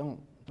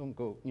don't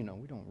go, we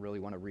don't really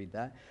want to read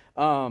that.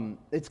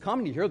 It's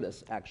common to hear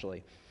this,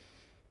 actually.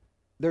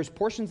 There's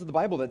portions of the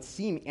Bible that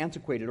seem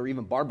antiquated or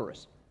even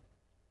barbarous.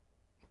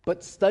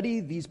 But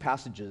study these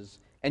passages,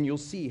 and you'll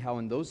see how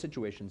in those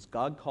situations,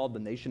 God called the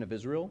nation of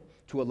Israel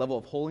to a level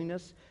of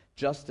holiness,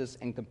 justice,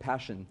 and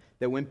compassion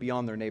that went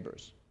beyond their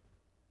neighbors.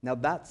 Now,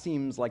 that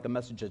seems like a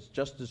message that's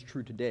just as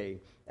true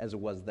today as it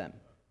was then.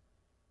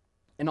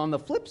 And on the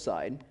flip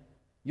side,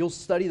 you'll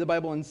study the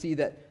Bible and see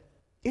that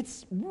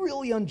it's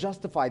really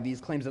unjustified, these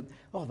claims that,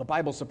 the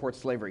Bible supports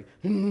slavery.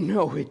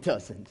 No, it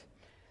doesn't.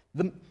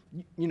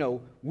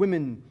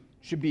 Women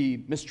should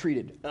be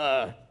mistreated.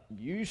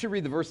 You should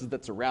read the verses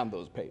that surround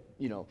those.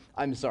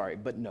 I'm sorry,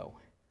 but no.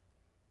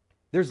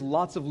 There's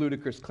lots of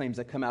ludicrous claims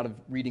that come out of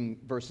reading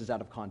verses out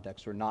of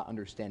context or not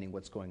understanding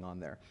what's going on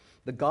there.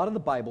 The God of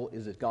the Bible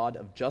is a God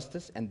of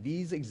justice, and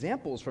these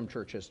examples from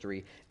church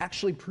history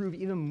actually prove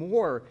even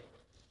more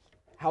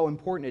how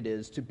important it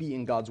is to be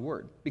in God's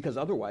Word, because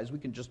otherwise we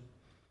can just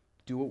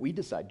do what we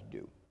decide to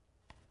do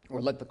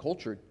or let the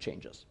culture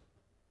change us.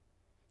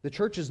 The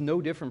church is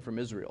no different from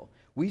Israel.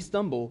 We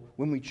stumble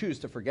when we choose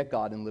to forget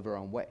God and live our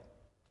own way.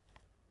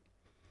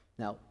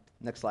 Now,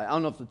 next slide. I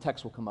don't know if the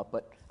text will come up,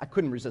 but I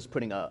couldn't resist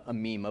putting a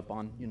meme up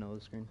on,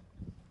 the screen.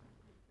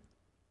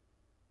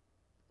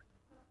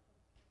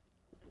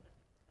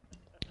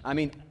 I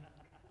mean,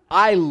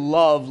 I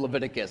love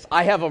Leviticus.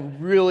 I have a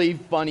really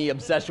funny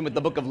obsession with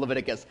the book of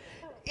Leviticus.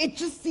 it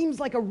just seems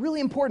like a really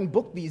important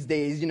book these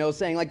days,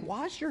 saying like,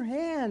 wash your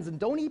hands and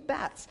don't eat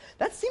bats.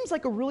 That seems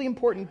like a really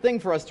important thing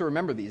for us to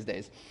remember these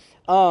days.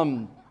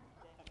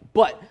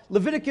 But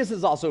Leviticus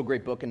is also a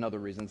great book and other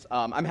reasons.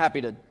 I'm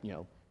happy to,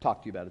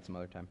 talk to you about it some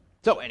other time.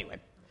 So anyway,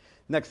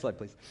 next slide,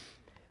 please.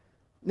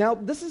 Now,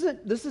 this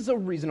is a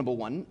reasonable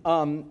one.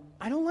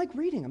 I don't like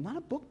reading. I'm not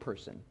a book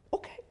person.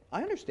 Okay,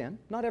 I understand.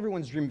 Not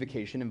everyone's dream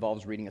vacation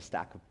involves reading a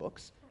stack of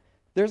books.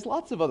 There's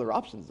lots of other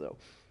options, though.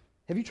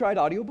 Have you tried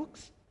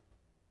audiobooks?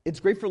 It's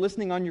great for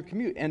listening on your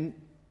commute and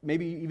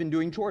maybe even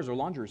doing chores or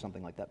laundry or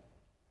something like that.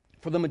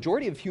 For the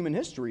majority of human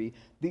history,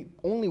 the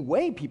only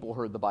way people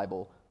heard the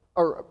Bible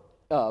or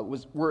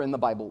were in the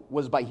Bible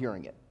was by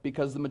hearing it,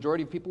 because the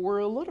majority of people were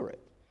illiterate.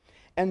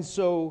 And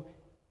so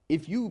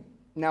if you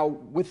now,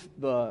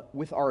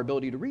 with our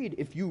ability to read,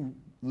 if you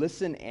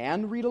listen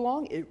and read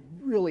along, it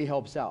really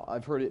helps out.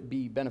 I've heard it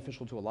be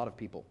beneficial to a lot of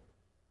people.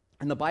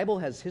 And the Bible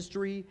has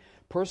history,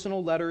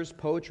 personal letters,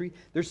 poetry.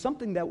 There's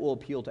something that will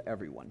appeal to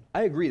everyone.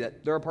 I agree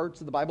that there are parts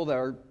of the Bible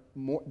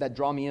that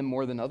draw me in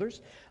more than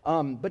others.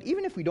 But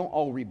even if we don't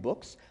all read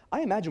books,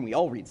 I imagine we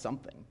all read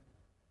something.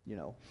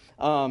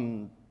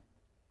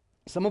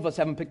 Some of us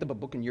haven't picked up a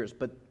book in years,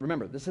 but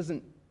remember, this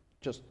isn't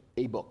just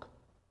a book,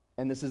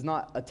 and this is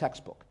not a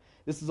textbook.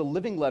 This is a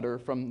living letter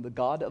from the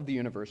God of the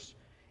universe,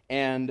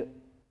 and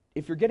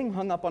if you're getting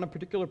hung up on a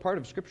particular part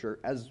of Scripture,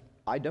 as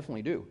I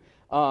definitely do,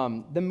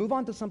 then move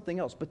on to something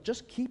else, but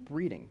just keep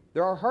reading.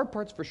 There are hard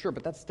parts for sure,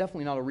 but that's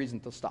definitely not a reason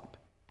to stop.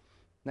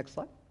 Next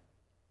slide.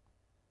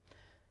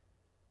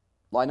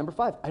 Lie number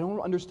 5, I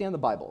don't understand the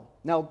Bible.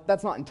 Now,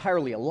 that's not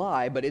entirely a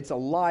lie, but it's a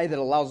lie that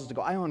allows us to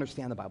go, I don't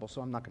understand the Bible,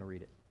 so I'm not going to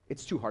read it.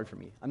 It's too hard for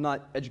me. I'm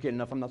not educated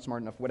enough, I'm not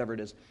smart enough, whatever it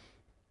is.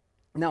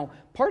 Now,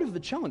 part of the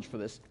challenge for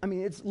this,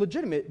 it's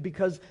legitimate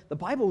because the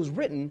Bible was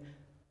written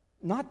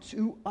not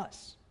to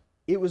us.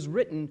 It was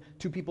written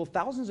to people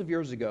thousands of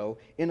years ago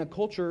in a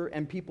culture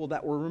and people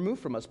that were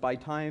removed from us by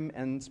time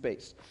and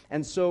space.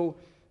 And so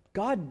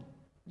God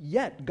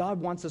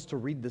wants us to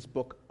read this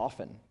book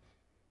often.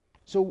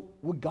 So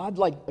would God,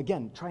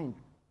 try and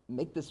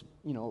make this,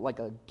 like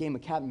a game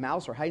of cat and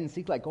mouse or hide and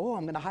seek, I'm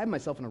going to hide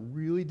myself in a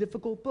really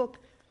difficult book,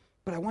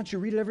 but I want you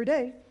to read it every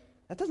day?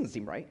 That doesn't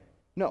seem right.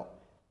 No.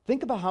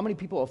 Think about how many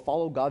people have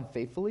followed God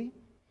faithfully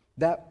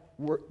that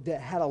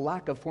had a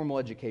lack of formal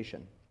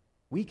education.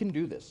 We can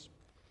do this.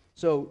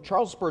 So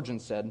Charles Spurgeon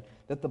said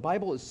that the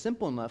Bible is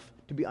simple enough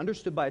to be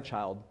understood by a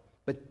child,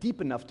 but deep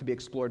enough to be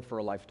explored for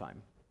a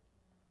lifetime.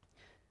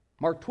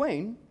 Mark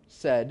Twain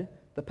said,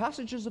 the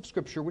passages of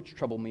Scripture which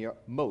trouble me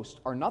most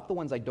are not the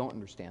ones I don't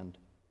understand,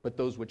 but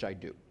those which I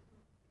do.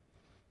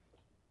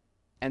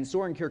 And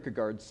Soren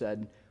Kierkegaard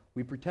said,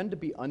 we pretend to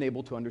be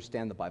unable to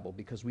understand the Bible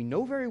because we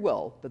know very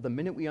well that the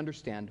minute we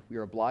understand, we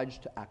are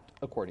obliged to act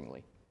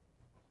accordingly.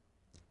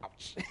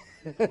 Ouch.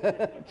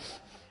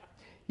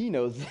 He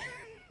knows.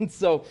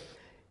 So,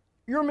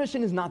 your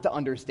mission is not to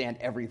understand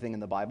everything in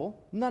the Bible.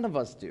 None of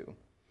us do.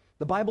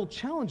 The Bible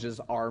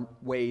challenges our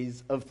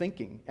ways of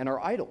thinking and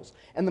our idols.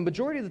 And the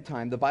majority of the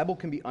time, the Bible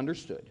can be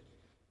understood.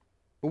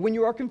 But when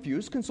you are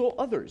confused, consult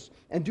others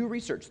and do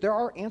research. There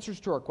are answers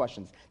to our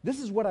questions. This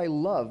is what I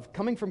love.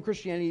 Coming from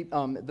Christianity,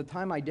 at the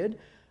time I did,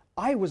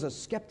 I was a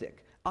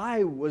skeptic.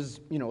 I was,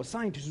 a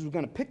scientist who was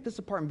going to pick this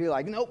apart and be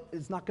like, nope,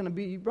 it's not going to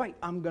be right.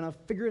 I'm going to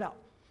figure it out.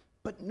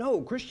 But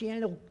no,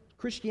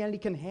 Christianity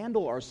can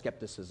handle our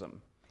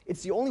skepticism.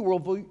 It's the only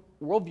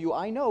worldview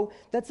I know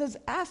that says,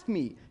 ask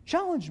me,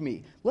 challenge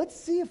me, let's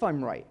see if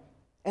I'm right.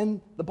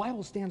 And the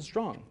Bible stands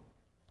strong.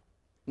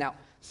 Now,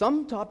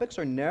 some topics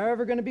are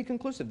never going to be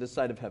conclusive this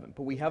side of heaven,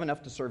 but we have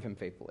enough to serve him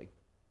faithfully.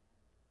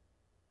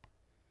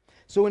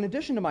 So in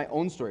addition to my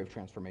own story of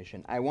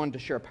transformation, I wanted to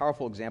share a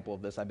powerful example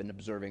of this I've been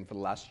observing for the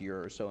last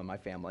year or so in my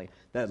family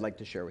that I'd like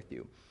to share with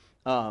you.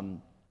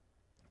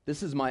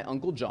 This is my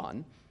Uncle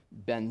John.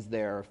 Ben's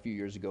there a few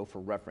years ago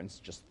for reference,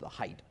 just the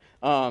height.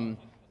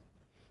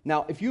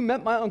 Now, if you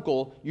met my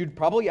uncle, you'd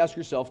probably ask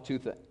yourself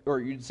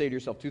you'd say to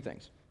yourself two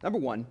things. Number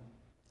one,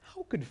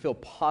 how could Phil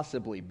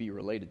possibly be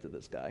related to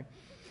this guy?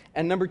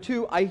 And number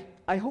two, I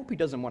hope he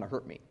doesn't want to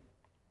hurt me.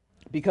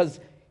 Because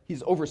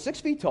he's over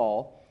 6 feet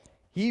tall,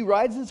 he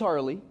rides his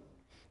Harley,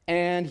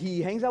 and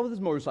he hangs out with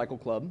his motorcycle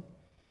club.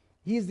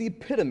 He is the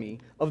epitome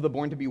of the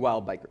born-to-be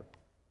wild biker.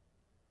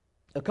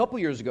 A couple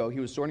years ago, he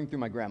was sorting through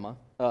my grandma,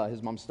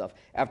 his mom's stuff,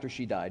 after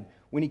she died,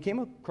 when he came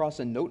across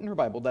a note in her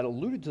Bible that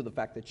alluded to the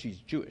fact that she's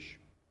Jewish.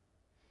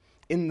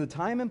 In the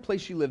time and place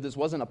she lived, this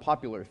wasn't a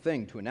popular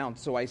thing to announce,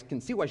 so I can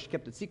see why she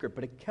kept it secret,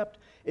 but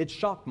it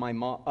shocked my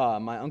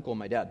uncle and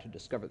my dad to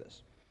discover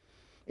this.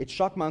 It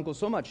shocked my uncle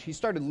so much, he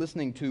started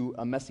listening to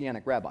a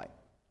Messianic rabbi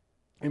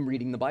and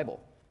reading the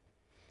Bible.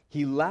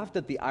 He laughed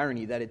at the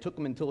irony that it took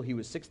him until he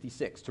was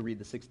 66 to read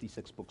the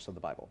 66 books of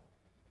the Bible.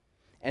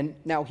 And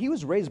now, he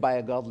was raised by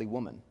a godly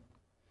woman.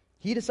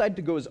 He decided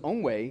to go his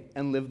own way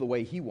and live the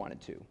way he wanted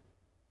to.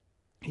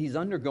 He's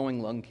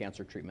undergoing lung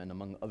cancer treatment,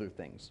 among other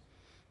things.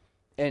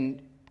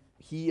 And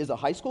he is a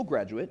high school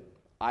graduate.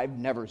 I've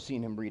never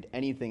seen him read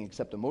anything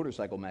except a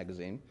motorcycle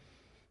magazine.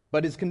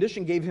 But his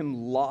condition gave him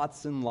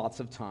lots and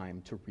lots of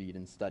time to read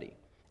and study.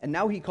 And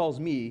now he calls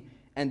me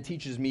and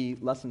teaches me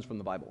lessons from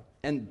the Bible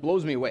and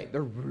blows me away.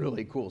 They're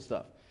really cool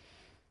stuff.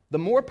 The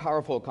more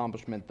powerful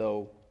accomplishment,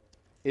 though,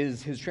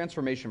 is his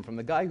transformation from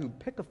the guy who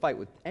picked a fight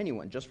with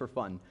anyone just for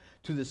fun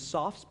to this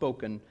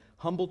soft-spoken,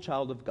 humble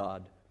child of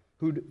God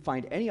who'd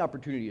find any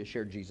opportunity to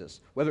share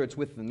Jesus, whether it's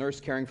with the nurse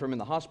caring for him in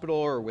the hospital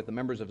or with the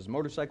members of his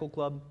motorcycle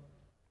club.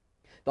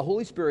 The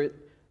Holy Spirit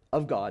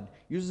of God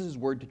uses his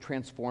word to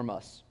transform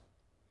us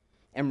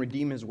and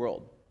redeem his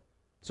world.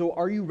 So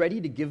are you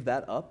ready to give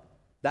that up,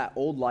 that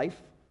old life,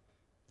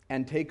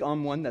 and take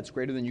on one that's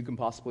greater than you can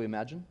possibly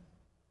imagine?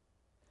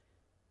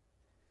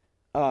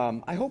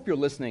 I hope you're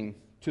listening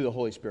to the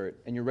Holy Spirit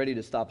and you're ready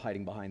to stop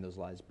hiding behind those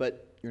lies,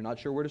 but you're not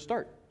sure where to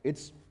start.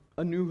 It's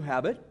a new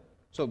habit,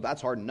 so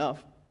that's hard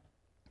enough,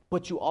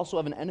 but you also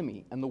have an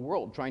enemy and the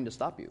world trying to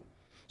stop you.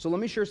 So let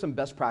me share some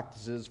best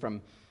practices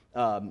from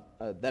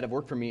that have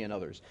worked for me and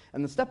others.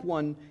 And the step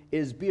one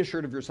is be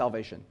assured of your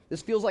salvation.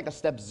 This feels like a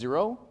step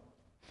 0,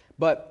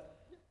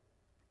 but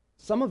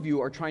some of you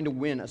are trying to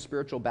win a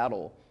spiritual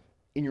battle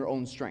in your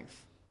own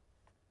strength.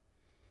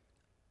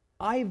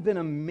 I've been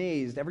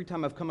amazed every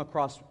time I've come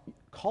across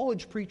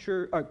college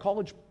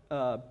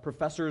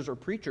professors or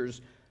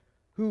preachers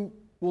who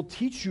will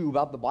teach you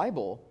about the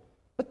Bible,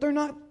 but they're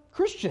not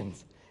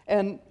Christians.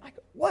 And I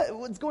go,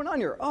 what's going on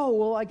here? Oh,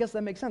 well, I guess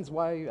that makes sense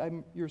why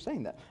you're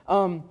saying that.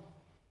 The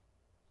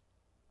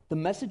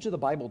message of the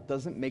Bible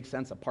doesn't make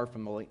sense apart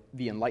from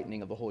the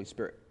enlightening of the Holy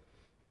Spirit.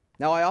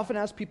 Now, I often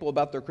ask people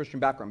about their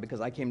Christian background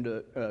because I came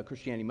to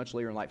Christianity much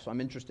later in life, so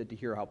I'm interested to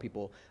hear how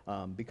people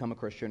become a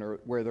Christian or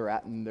where they're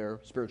at in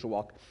their spiritual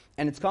walk.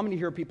 And it's common to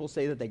hear people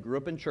say that they grew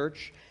up in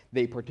church,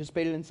 they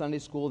participated in Sunday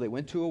school, they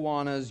went to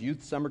Awanas,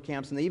 youth summer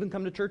camps, and they even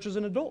come to church as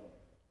an adult.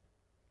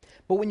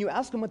 But when you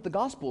ask them what the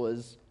gospel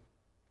is,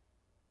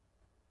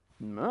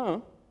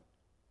 no.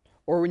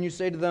 Or when you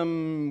say to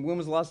them, when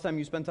was the last time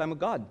you spent time with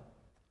God?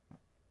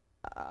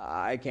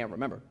 I can't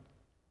remember.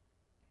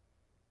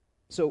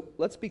 So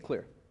let's be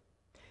clear.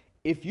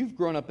 If you've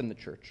grown up in the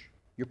church,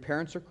 your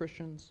parents are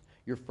Christians,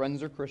 your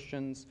friends are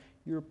Christians,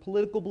 your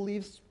political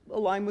beliefs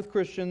align with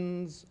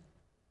Christians,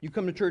 you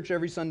come to church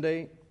every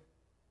Sunday,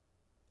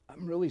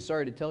 I'm really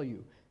sorry to tell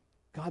you,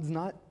 God's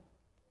not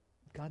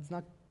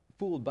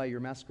fooled by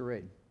your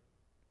masquerade,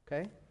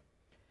 okay?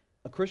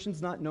 A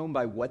Christian's not known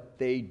by what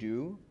they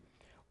do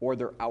or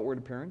their outward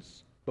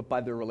appearance, but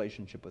by their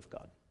relationship with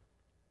God.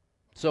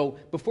 So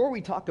before we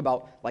talk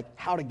about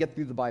how to get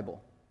through the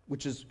Bible,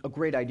 which is a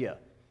great idea,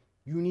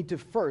 you need to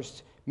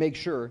first make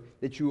sure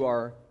that you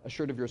are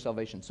assured of your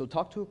salvation. So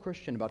talk to a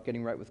Christian about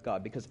getting right with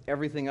God, because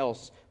everything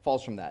else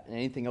falls from that, and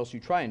anything else you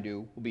try and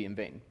do will be in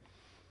vain.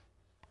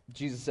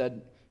 Jesus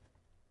said,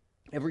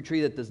 every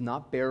tree that does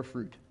not bear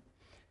fruit,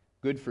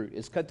 good fruit,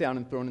 is cut down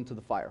and thrown into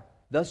the fire.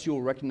 Thus you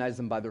will recognize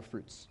them by their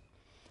fruits.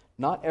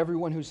 Not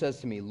everyone who says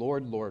to me,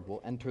 Lord, Lord,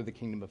 will enter the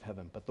kingdom of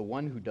heaven, but the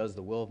one who does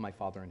the will of my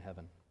Father in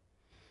heaven.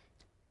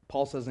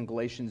 Paul says in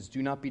Galatians,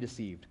 do not be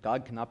deceived.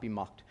 God cannot be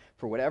mocked.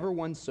 For whatever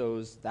one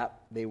sows,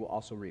 that they will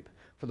also reap.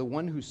 For the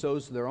one who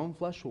sows to their own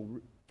flesh will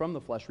from the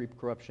flesh reap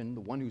corruption.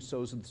 The one who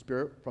sows to the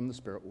Spirit from the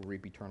Spirit will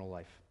reap eternal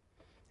life.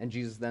 And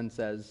Jesus then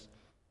says,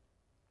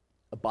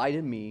 abide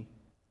in me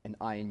and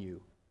I in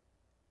you.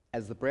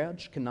 As the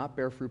branch cannot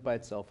bear fruit by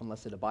itself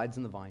unless it abides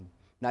in the vine,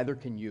 neither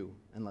can you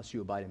unless you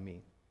abide in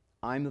me.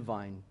 I'm the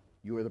vine,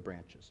 you are the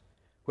branches.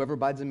 Whoever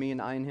abides in me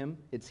and I in him,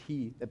 it's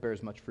he that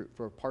bears much fruit.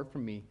 For apart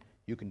from me,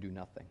 you can do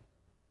nothing.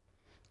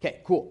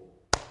 Okay, cool.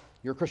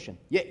 You're a Christian.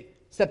 Yay.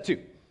 Step 2.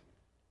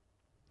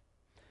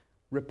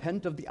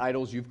 Repent of the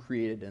idols you've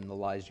created and the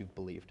lies you've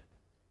believed.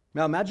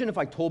 Now imagine if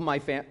I told my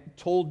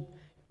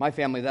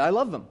family that I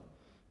love them.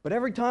 But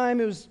every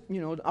time it was,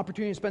 an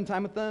opportunity to spend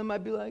time with them,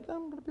 I'd be like,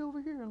 I'm going to be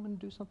over here. I'm going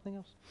to do something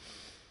else.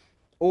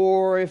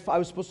 Or if I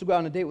was supposed to go out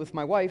on a date with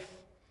my wife,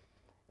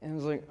 and I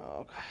was like,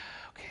 oh,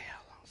 okay, how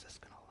long is this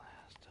going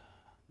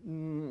to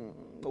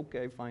last?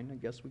 Okay, fine. I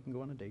guess we can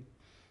go on a date.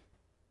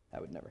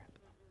 That would never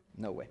happen.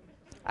 No way.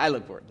 I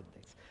look forward to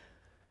dates.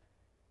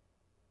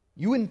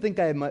 You wouldn't think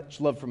I had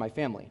much love for my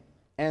family.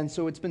 And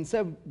so it's been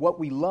said what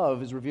we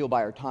love is revealed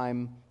by our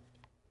time,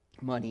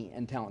 money,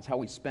 and talents, how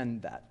we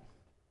spend that.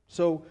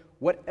 So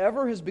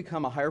whatever has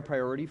become a higher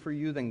priority for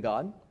you than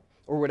God,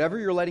 or whatever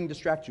you're letting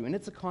distract you, and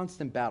it's a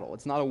constant battle.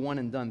 It's not a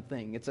one-and-done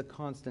thing. It's a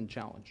constant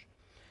challenge.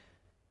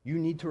 You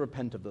need to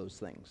repent of those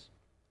things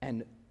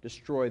and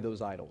destroy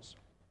those idols.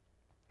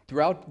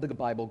 Throughout the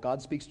Bible,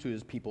 God speaks to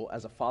his people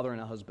as a father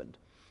and a husband.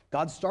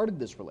 God started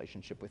this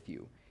relationship with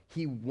you.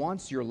 He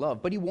wants your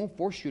love, but he won't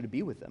force you to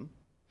be with him.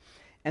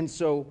 And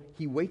so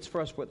he waits for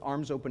us with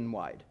arms open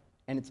wide,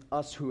 and it's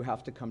us who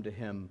have to come to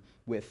him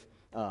with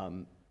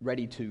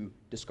ready to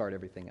discard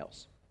everything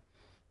else.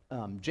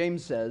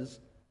 James says,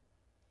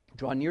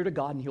 draw near to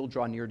God, and he'll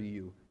draw near to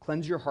you.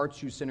 Cleanse your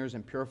hearts, you sinners,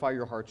 and purify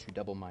your hearts, you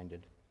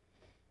double-minded.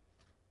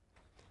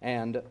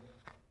 And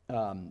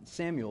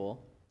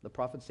Samuel, the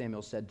prophet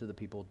Samuel, said to the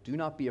people, do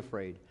not be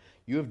afraid.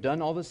 You have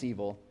done all this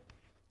evil,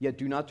 yet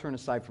do not turn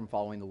aside from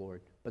following the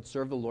Lord, but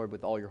serve the Lord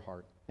with all your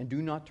heart. And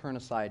do not turn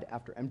aside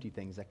after empty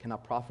things that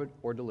cannot profit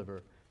or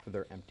deliver, for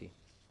they're empty.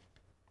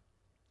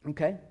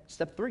 Okay,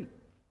 step 3.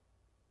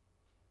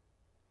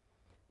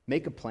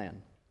 Make a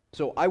plan.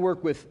 So I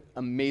work with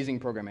amazing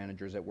program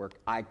managers at work.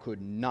 I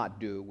could not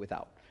do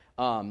without.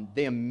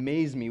 They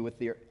amaze me with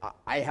their...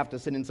 I have to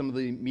sit in some of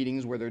the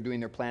meetings where they're doing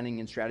their planning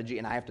and strategy,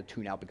 and I have to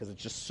tune out because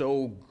it's just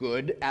so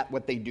good at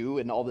what they do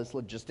and all this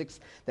logistics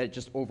that it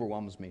just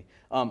overwhelms me.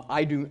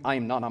 I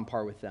am not on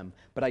par with them,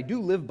 but I do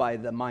live by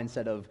the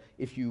mindset of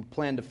if you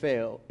plan to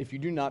fail, if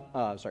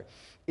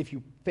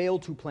you fail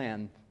to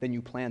plan, then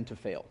you plan to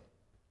fail.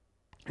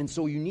 And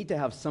so you need to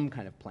have some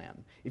kind of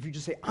plan. If you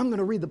just say, I'm going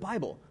to read the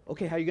Bible,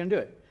 okay, how are you going to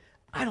do it?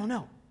 I don't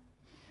know.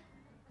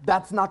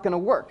 That's not going to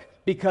work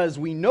because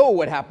we know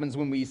what happens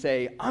when we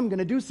say, I'm going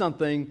to do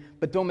something,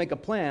 but don't make a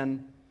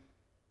plan.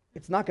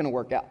 It's not going to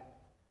work out.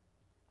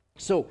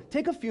 So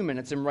take a few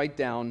minutes and write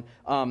down,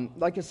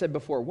 like I said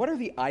before, what are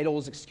the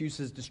idols,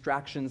 excuses,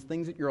 distractions,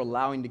 things that you're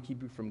allowing to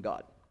keep you from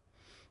God?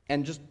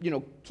 And just,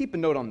 keep a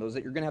note on those,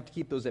 that you're going to have to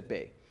keep those at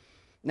bay.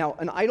 Now,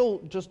 an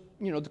idol, just,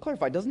 to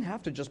clarify, doesn't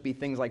have to just be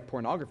things like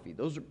pornography.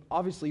 Those are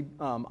obviously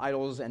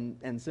idols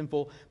and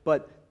sinful,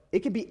 but it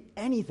could be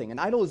anything. An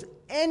idol is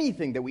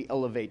anything that we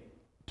elevate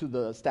to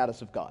the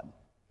status of God.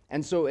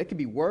 And so it could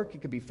be work, it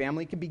could be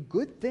family, it could be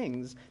good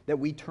things that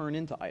we turn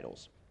into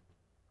idols.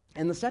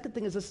 And the second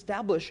thing is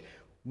establish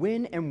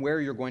when and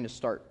where you're going to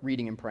start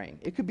reading and praying.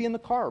 It could be in the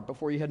car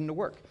before you head into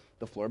work,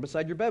 the floor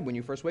beside your bed when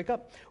you first wake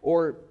up,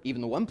 or even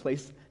the one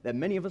place that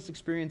many of us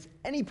experience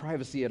any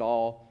privacy at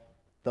all,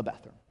 the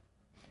bathroom.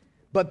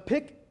 But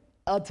pick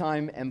a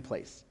time and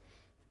place.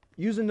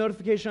 Use a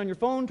notification on your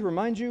phone to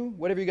remind you,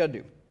 whatever you got to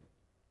do.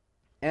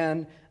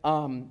 And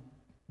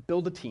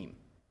build a team.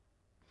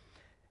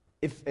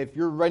 If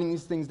you're writing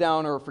these things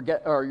down or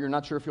forget, or you're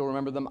not sure if you'll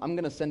remember them, I'm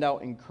going to send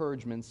out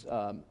encouragements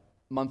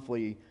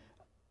monthly,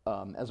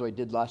 as I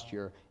did last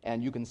year,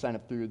 and you can sign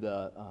up through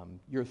the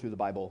Year Through the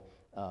Bible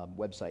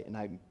website. And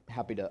I'm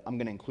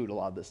going to include a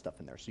lot of this stuff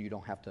in there, so you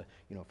don't have to,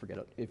 forget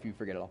it if you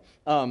forget it all.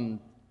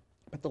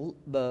 But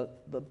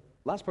the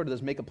last part of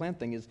this make a plan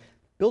thing is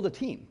build a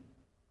team.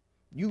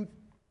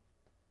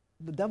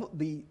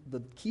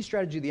 The key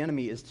strategy of the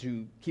enemy is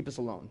to keep us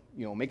alone.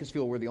 Make us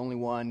feel we're the only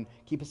one,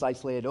 keep us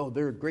isolated. Oh,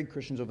 there are great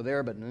Christians over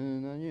there, but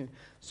no, you.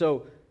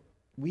 So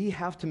we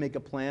have to make a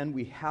plan.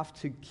 We have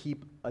to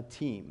keep a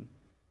team.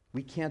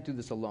 We can't do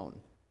this alone.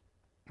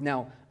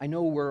 Now, I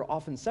know we're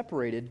often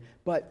separated,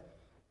 but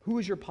who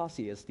is your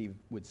posse, as Steve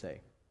would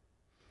say?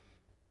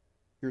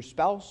 Your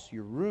spouse,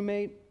 your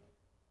roommate,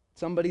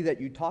 somebody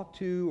that you talk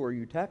to or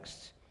you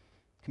text,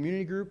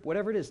 community group,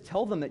 whatever it is.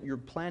 Tell them that you're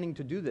planning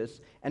to do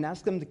this and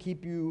ask them to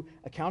keep you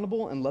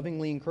accountable and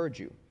lovingly encourage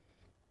you.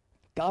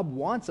 God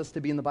wants us to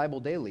be in the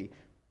Bible daily,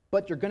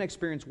 but you're going to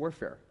experience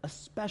warfare,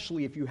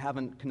 especially if you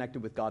haven't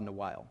connected with God in a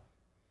while,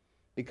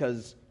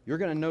 because you're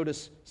going to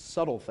notice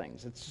subtle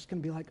things. It's just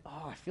going to be like,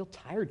 oh, I feel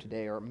tired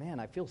today, or man,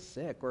 I feel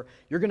sick, or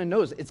you're going to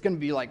notice. It's going to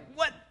be like,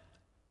 what?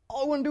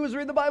 All I want to do is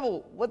read the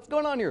Bible. What's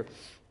going on here?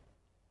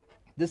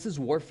 This is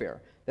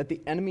warfare that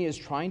the enemy is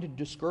trying to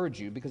discourage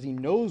you because he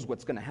knows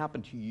what's going to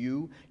happen to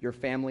you, your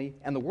family,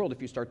 and the world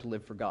if you start to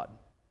live for God.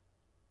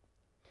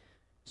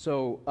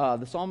 So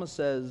the psalmist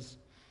says,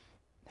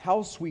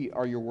 how sweet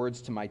are your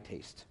words to my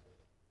taste,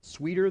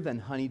 sweeter than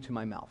honey to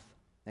my mouth.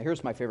 Now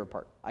here's my favorite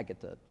part. I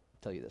get to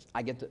tell you this.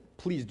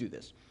 Please do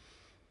this.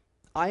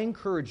 I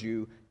encourage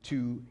you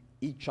to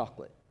eat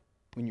chocolate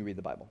when you read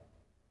the Bible,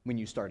 when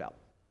you start out,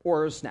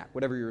 or a snack,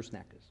 whatever your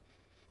snack is.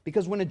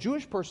 Because when a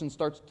Jewish person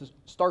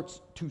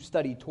starts to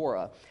study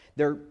Torah,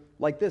 they're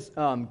like this,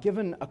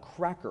 given a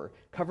cracker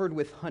covered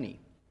with honey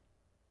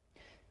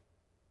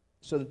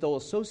so that they'll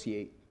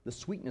associate the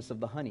sweetness of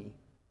the honey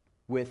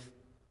with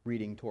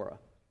reading Torah.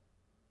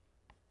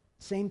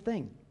 Same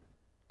thing.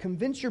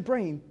 Convince your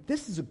brain,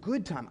 this is a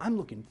good time. I'm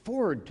looking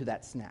forward to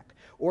that snack.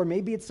 Or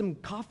maybe it's some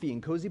coffee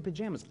and cozy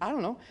pajamas. I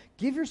don't know.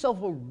 Give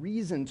yourself a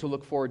reason to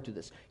look forward to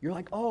this. You're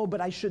like, oh, but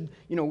I should,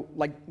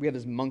 like we have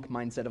this monk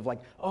mindset of like,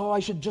 oh,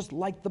 I should just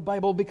like the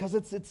Bible because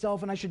it's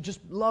itself and I should just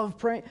love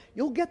praying.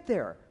 You'll get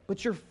there,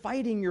 but you're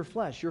fighting your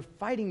flesh. You're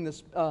fighting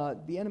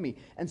the enemy.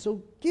 And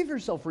so give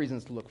yourself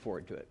reasons to look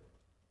forward to it.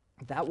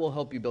 That will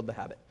help you build the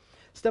habit.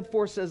 Step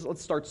 4 says,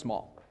 let's start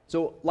small.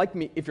 So like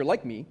me, if you're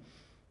like me,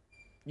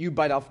 you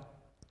bite off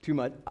too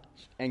much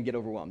and get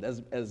overwhelmed.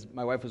 As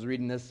my wife was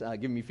reading this,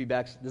 giving me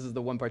feedbacks, this is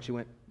the one part she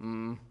went,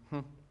 mm-hmm.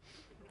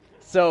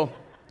 So,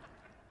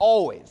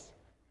 always,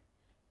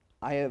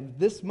 I have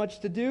this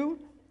much to do,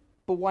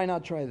 but why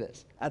not try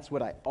this? That's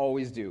what I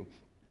always do.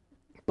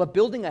 But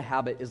building a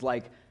habit is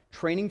like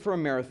training for a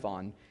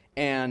marathon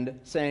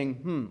and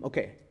saying,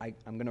 okay,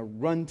 I'm going to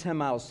run 10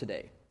 miles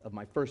today of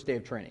my first day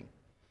of training.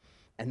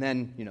 And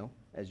then,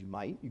 as you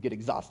might, you get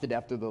exhausted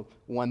after the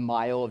 1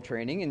 mile of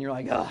training, and you're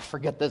like,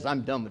 forget this,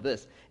 I'm done with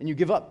this, and you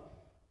give up.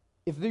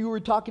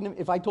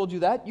 If I told you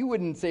that, you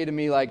wouldn't say to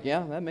me like,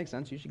 yeah, that makes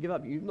sense, you should give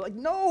up. You'd be like,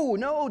 no,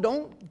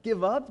 don't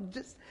give up.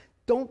 Just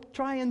don't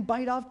try and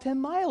bite off 10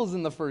 miles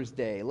in the first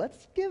day.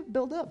 Let's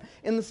build up.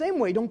 In the same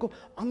way, don't go,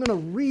 I'm going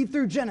to read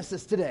through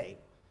Genesis today.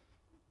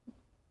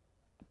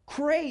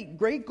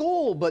 Great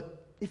goal,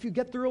 but if you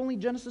get through only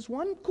Genesis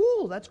 1,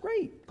 cool, that's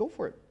great. Go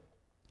for it.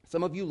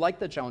 Some of you like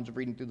the challenge of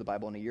reading through the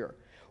Bible in a year,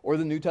 or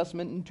the New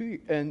Testament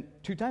in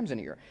two times in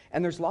a year.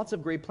 And there's lots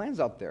of great plans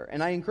out there,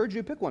 and I encourage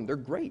you to pick one. They're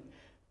great.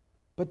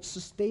 But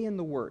to stay in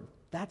the Word,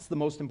 that's the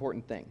most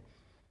important thing.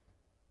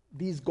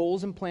 These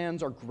goals and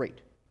plans are great.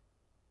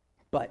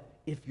 But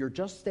if you're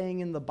just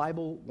staying in the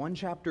Bible one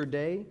chapter a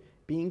day,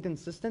 being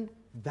consistent,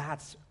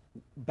 that's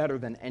better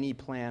than any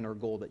plan or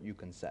goal that you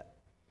can set.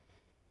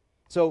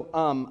 So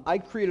I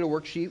created a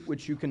worksheet,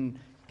 which you can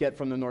get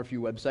from the Northview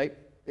website.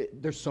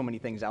 There's so many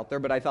things out there,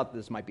 but I thought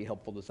this might be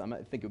helpful to some. I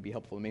think it would be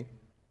helpful to me.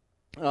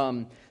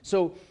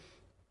 So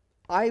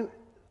I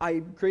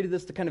created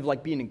this to kind of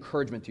like be an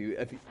encouragement to you.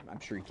 I'm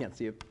sure you can't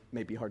see it. It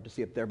may be hard to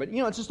see up there, but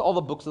it's just all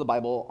the books of the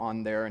Bible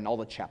on there and all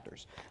the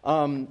chapters.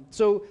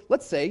 So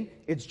let's say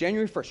it's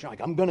January 1st. You're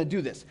like, I'm going to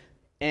do this.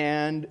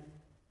 And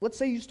let's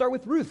say you start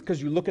with Ruth,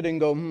 because you look at it and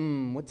go,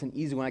 what's an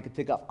easy one I could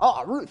take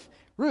off? Ruth.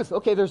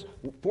 Okay, there's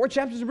 4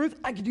 chapters of Ruth.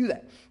 I could do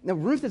that. Now,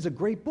 Ruth is a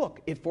great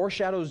book. It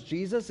foreshadows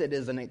Jesus. It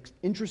is an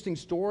interesting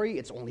story.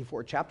 It's only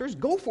 4 chapters.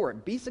 Go for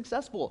it. Be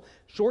successful.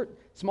 Short,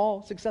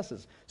 small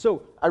successes.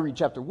 So I read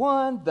chapter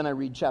 1, then I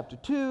read chapter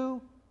 2,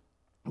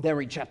 then I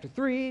read chapter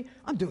 3.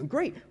 I'm doing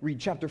great. Read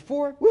chapter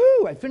 4.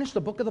 Woohoo! I finished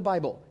the book of the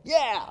Bible.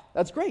 Yeah,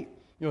 that's great.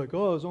 You're like, it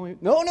was only...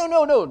 No.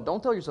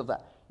 Don't tell yourself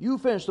that. You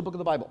finished the book of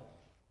the Bible.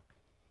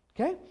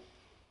 Okay?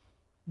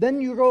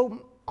 Then you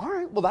go, all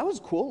right, well, that was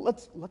cool.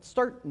 Let's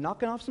start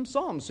knocking off some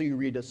psalms. So you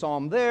read a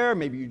psalm there.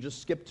 Maybe you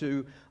just skip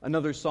to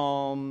another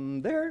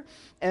psalm there.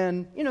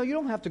 And, you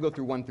don't have to go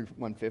through 1 through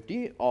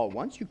 150 all at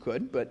once. You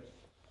could, but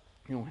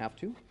you don't have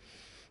to.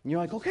 And you're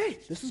like, okay,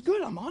 this is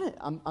good. I'm on it.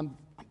 I'm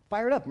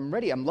fired up. I'm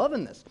ready. I'm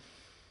loving this.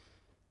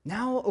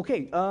 Now,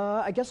 okay,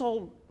 I guess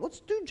let's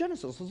do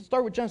Genesis. Let's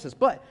start with Genesis.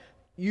 But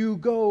you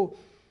go,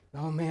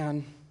 oh,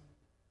 man,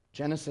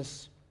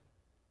 Genesis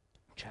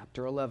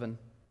chapter 11.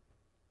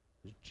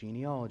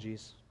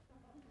 Genealogies.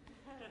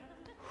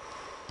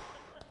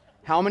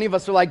 How many of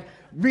us are like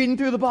reading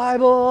through the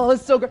Bible?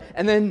 It's so great.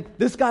 And then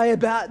this guy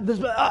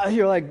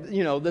you're like,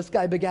 this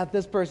guy begat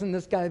this person,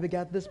 this guy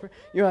begat this person.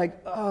 You're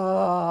like,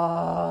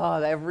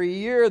 every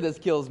year this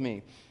kills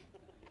me.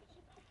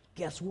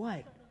 Guess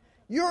what?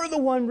 You're the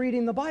one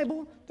reading the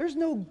Bible. There's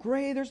no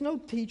grade, there's no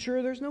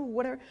teacher, there's no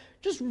whatever.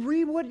 Just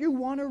read what you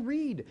want to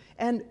read.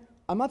 And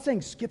I'm not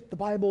saying skip the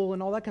Bible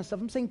and all that kind of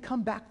stuff. I'm saying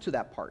come back to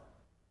that part.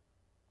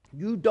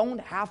 You don't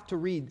have to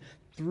read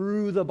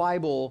through the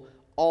Bible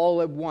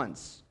all at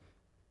once,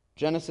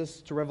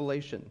 Genesis to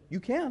Revelation. You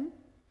can,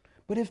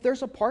 but if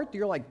there's a part that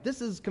you're like,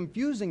 this is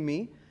confusing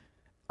me,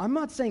 I'm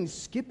not saying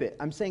skip it.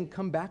 I'm saying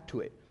come back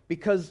to it.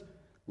 Because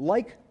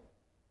like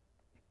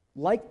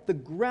the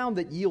ground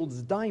that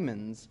yields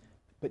diamonds,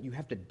 but you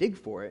have to dig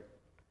for it,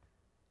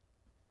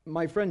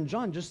 my friend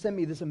John just sent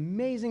me this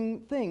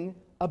amazing thing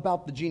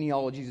about the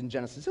genealogies in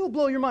Genesis. It will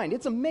blow your mind.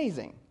 It's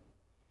amazing.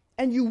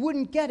 And you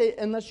wouldn't get it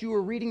unless you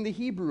were reading the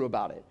Hebrew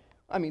about it.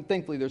 I mean,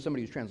 thankfully, there's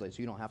somebody who's translated, so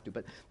you don't have to.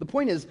 But the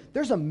point is,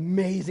 there's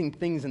amazing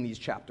things in these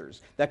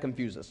chapters that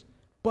confuse us.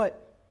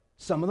 But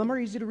some of them are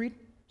easy to read.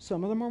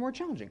 Some of them are more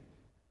challenging.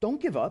 Don't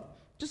give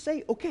up. Just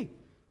say, okay,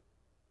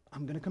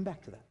 I'm going to come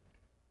back to that.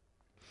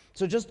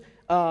 So just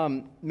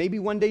maybe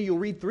one day you'll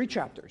read 3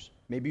 chapters.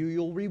 Maybe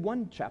you'll read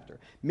 1 chapter.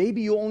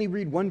 Maybe you'll only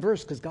read 1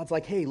 verse because God's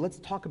like, hey, let's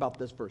talk about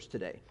this verse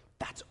today.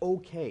 That's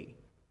okay.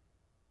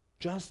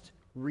 Just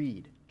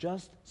read.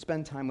 Just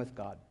spend time with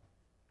God.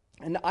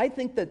 And I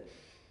think that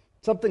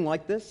something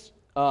like this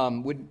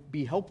would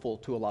be helpful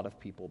to a lot of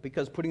people,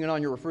 because putting it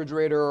on your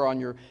refrigerator or on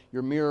your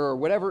mirror or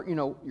whatever,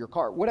 your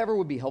car, whatever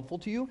would be helpful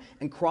to you,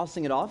 and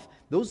crossing it off,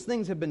 those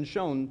things have been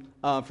shown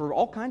for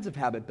all kinds of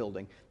habit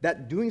building,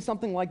 that doing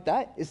something like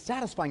that is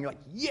satisfying. You're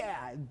like,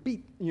 yeah,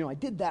 I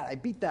did that, I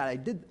beat that,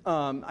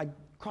 I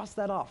crossed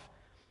that off.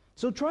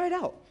 So try it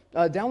out.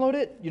 Download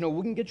it.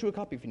 We can get you a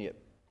copy if you need it.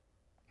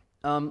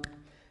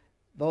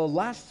 The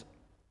last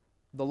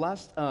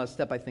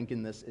step, I think,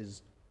 in this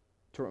is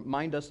to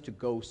remind us to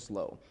go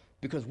slow,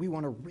 because we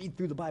want to read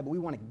through the Bible. We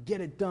want to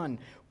get it done.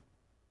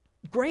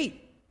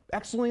 Great.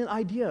 Excellent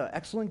idea.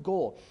 Excellent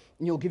goal.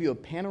 And you'll give you a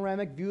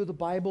panoramic view of the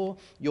Bible.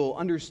 You'll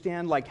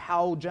understand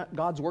how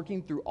God's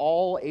working through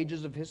all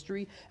ages of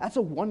history. That's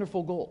a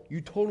wonderful goal.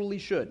 You totally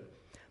should.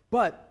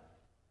 But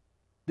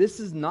this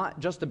is not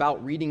just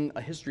about reading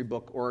a history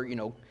book or,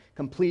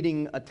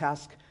 completing a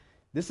task.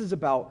 This is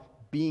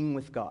about being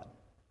with God.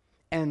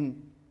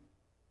 And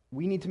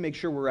we need to make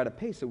sure we're at a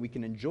pace that we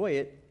can enjoy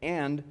it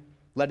and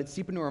let it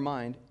seep into our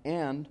mind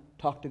and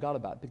talk to God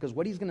about it. Because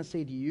what He's going to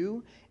say to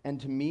you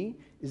and to me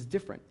is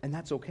different, and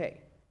that's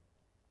okay.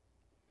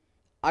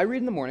 I read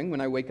in the morning when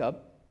I wake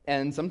up,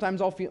 and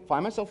sometimes I'll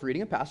find myself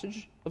reading a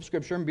passage of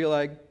Scripture and be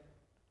like,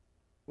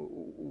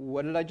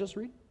 what did I just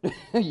read?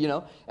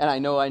 And I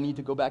know I need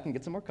to go back and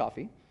get some more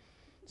coffee.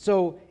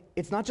 So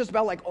it's not just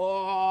about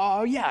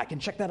oh, yeah, I can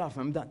check that off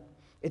and I'm done.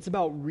 It's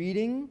about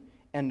reading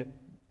and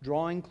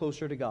drawing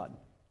closer to God.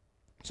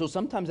 So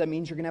sometimes that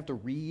means you're going to have to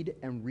read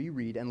and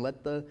reread and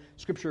let the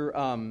Scripture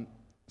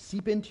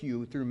seep into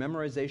you through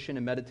memorization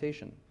and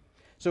meditation.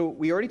 So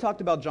we already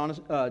talked about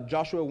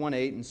Joshua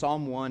 1:8 and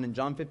Psalm 1 and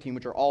John 15,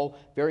 which are all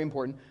very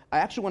important. I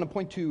actually want to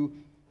point to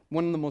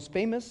one of the most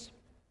famous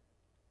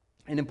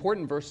and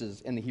important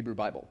verses in the Hebrew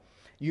Bible.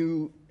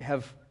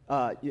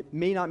 It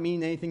may not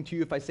mean anything to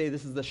you if I say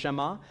this is the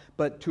Shema,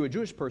 but to a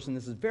Jewish person,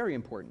 this is very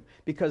important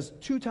because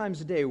 2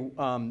 times a day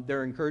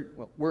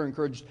we're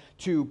encouraged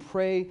to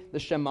pray the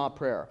Shema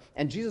prayer.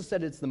 And Jesus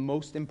said it's the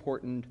most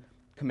important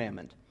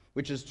commandment,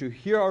 which is to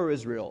hear, O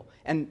Israel.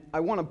 And I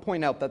want to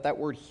point out that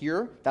word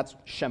hear, that's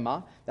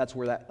Shema. That's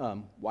where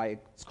why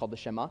it's called the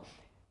Shema.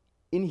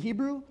 In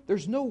Hebrew,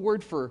 there's no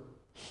word for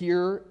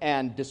hear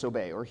and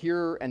disobey or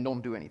hear and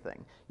don't do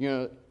anything.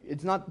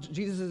 It's not,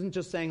 Jesus isn't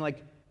just saying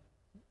like,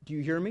 do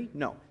you hear me?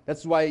 No.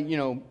 That's why,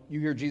 you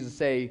hear Jesus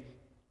say,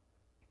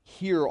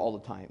 hear all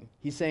the time.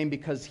 He's saying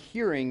because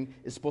hearing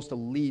is supposed to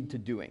lead to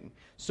doing.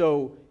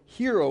 So,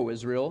 hear, O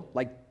Israel,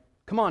 like,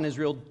 come on,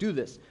 Israel, do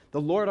this.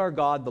 The Lord our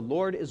God, the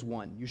Lord is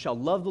one. You shall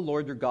love the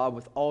Lord your God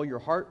with all your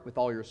heart, with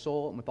all your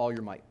soul, and with all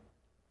your might.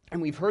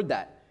 And we've heard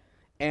that.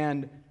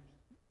 And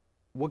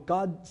what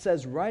God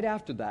says right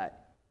after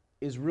that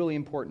is really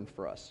important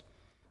for us.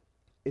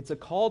 It's a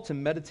call to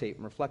meditate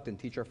and reflect and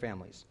teach our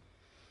families.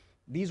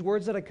 These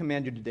words that I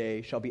command you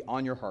today shall be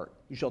on your heart.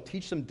 You shall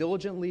teach them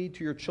diligently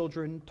to your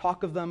children.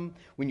 Talk of them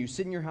when you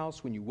sit in your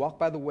house, when you walk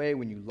by the way,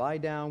 when you lie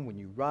down, when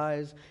you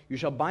rise. You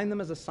shall bind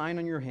them as a sign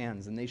on your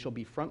hands, and they shall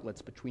be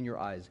frontlets between your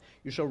eyes.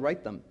 You shall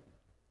write them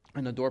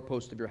on the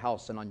doorpost of your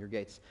house and on your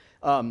gates.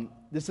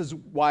 This is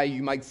why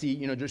you might see,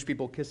 Jewish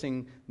people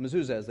kissing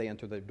mezuzah as they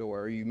enter their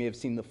door. Or you may have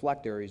seen the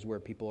phylacteries where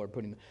people are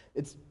putting.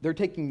 They're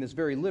taking this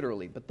very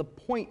literally. But the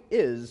point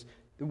is,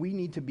 we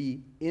need to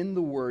be in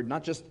the Word,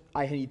 not just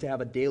I need to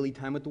have a daily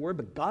time with the Word,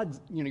 but God,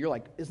 you're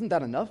like, isn't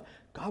that enough?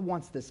 God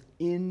wants this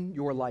in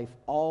your life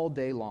all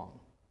day long.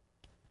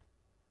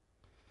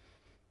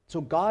 So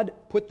God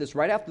put this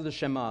right after the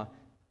Shema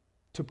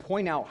to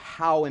point out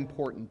how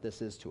important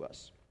this is to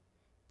us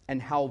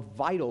and how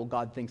vital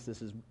God thinks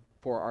this is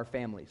for our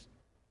families.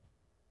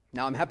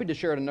 Now, I'm happy to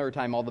share at another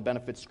time all the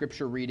benefits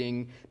Scripture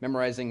reading,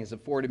 memorizing has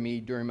afforded me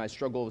during my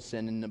struggle with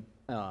sin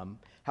and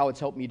how it's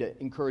helped me to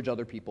encourage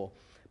other people.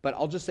 But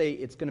I'll just say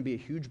it's going to be a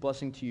huge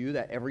blessing to you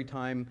that every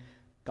time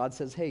God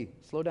says, hey,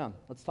 slow down,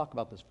 let's talk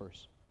about this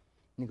verse.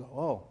 And you go,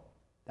 oh,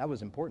 that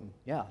was important.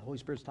 Yeah, the Holy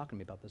Spirit's talking to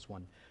me about this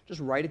one. Just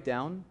write it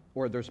down,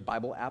 or there's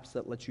Bible apps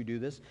that let you do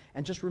this,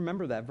 and just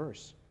remember that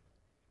verse.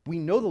 We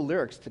know the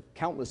lyrics to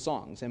countless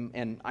songs,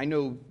 and I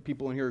know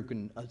people in here who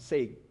can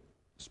say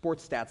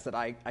sports stats that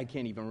I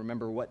can't even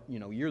remember what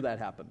year that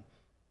happened.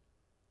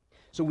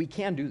 So we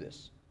can do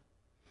this.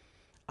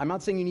 I'm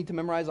not saying you need to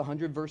memorize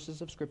 100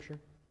 verses of Scripture.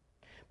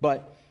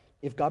 But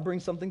if God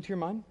brings something to your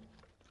mind,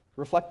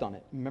 reflect on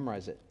it,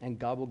 memorize it, and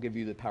God will give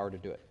you the power to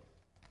do it.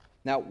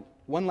 Now,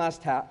 one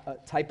last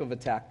type of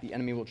attack the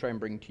enemy will try and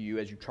bring to you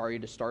as you try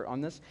to start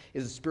on this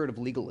is a spirit of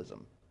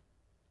legalism,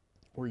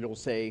 where you'll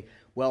say,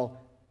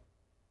 well,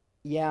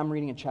 yeah, I'm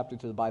reading a chapter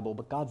to the Bible,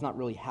 but God's not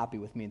really happy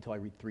with me until I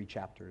read 3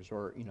 chapters,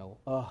 or,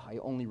 I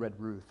only read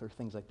Ruth, or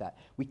things like that.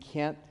 We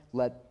can't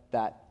let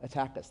that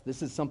attack us.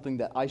 This is something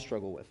that I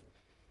struggle with.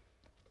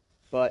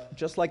 But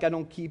just like I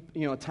don't keep,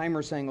 a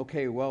timer saying,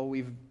 okay, well,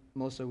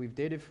 Melissa, we've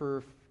dated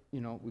for,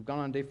 we've gone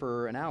on a date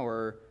for an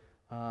hour.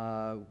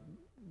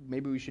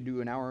 Maybe we should do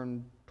an hour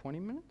and 20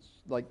 minutes?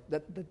 Like,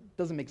 that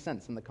doesn't make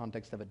sense in the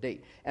context of a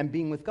date. And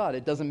being with God,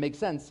 it doesn't make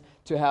sense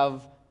to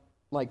have,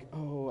 like,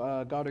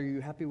 God, are you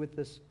happy with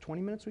this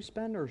 20 minutes we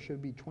spend, or should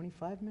it be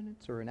 25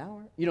 minutes or an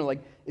hour?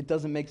 It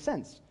doesn't make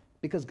sense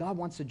because God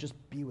wants to just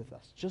be with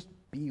us. Just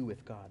be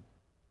with God.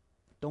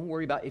 Don't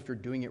worry about if you're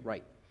doing it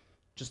right.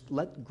 Just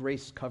let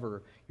grace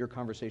cover your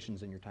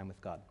conversations and your time with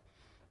God.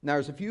 Now,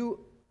 there's a few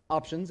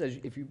options,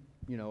 if you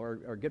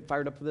are get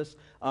fired up for this.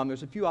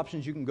 There's a few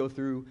options you can go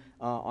through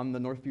on the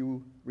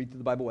Northview Read Through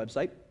the Bible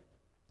website.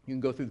 You can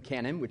go through the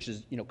canon, which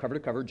is cover to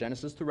cover,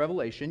 Genesis to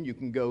Revelation. You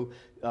can go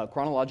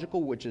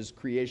chronological, which is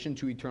creation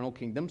to eternal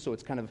kingdom. So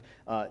it's kind of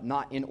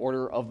not in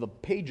order of the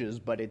pages,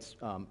 but it's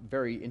a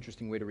very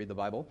interesting way to read the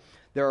Bible.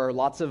 There are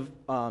lots of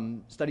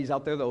studies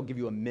out there that will give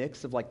you a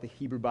mix of like the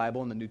Hebrew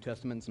Bible and the New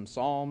Testament and some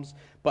Psalms.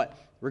 But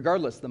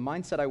regardless, the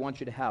mindset I want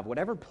you to have,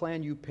 whatever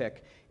plan you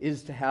pick,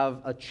 is to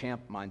have a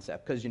champ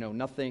mindset. Because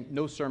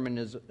no sermon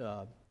is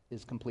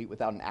complete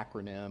without an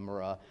acronym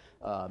or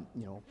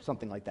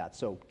something like that.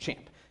 So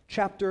champ.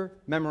 Chapter,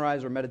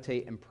 memorize, or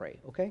meditate, and pray,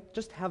 okay?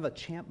 Just have a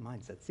champ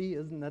mindset. See,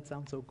 doesn't that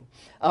sound so cool?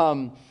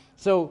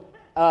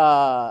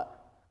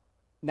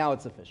 Now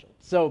it's official.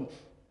 So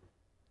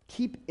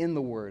keep in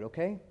the Word,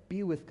 okay?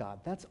 Be with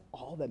God. That's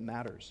all that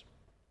matters.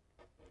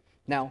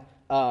 Now,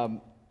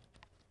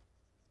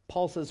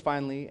 Paul says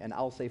finally, and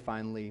I'll say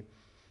finally,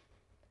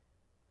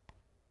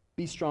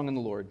 be strong in the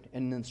Lord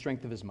and in the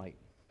strength of His might.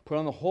 Put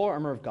on the whole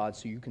armor of God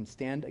so you can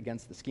stand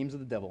against the schemes of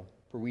the devil.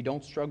 For we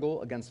don't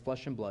struggle against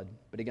flesh and blood,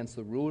 but against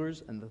the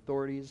rulers and the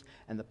authorities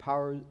and the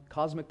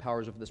cosmic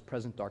powers of this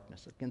present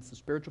darkness, against the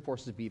spiritual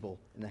forces of evil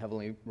in the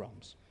heavenly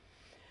realms.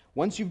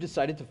 Once you've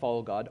decided to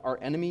follow God, our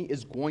enemy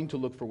is going to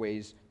look for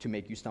ways to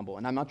make you stumble.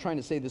 And I'm not trying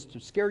to say this to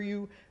scare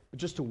you, but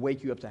just to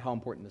wake you up to how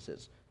important this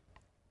is.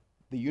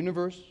 The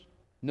universe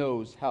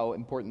knows how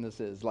important this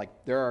is. Like,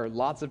 there are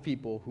lots of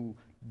people who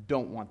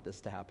don't want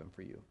this to happen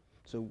for you.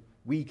 So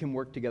we can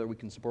work together, we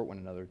can support one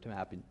another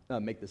to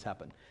make this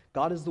happen.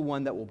 God is the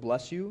one that will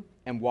bless you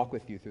and walk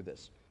with you through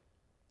this.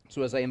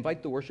 So as I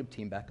invite the worship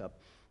team back up,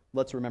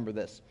 let's remember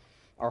this.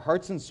 Our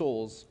hearts and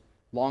souls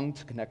long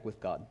to connect with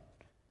God.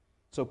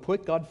 So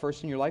put God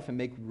first in your life and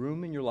make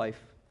room in your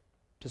life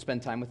to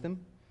spend time with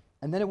Him,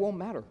 and then it won't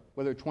matter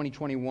whether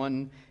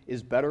 2021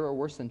 is better or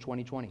worse than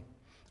 2020.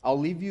 I'll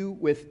leave you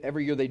with,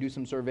 every year they do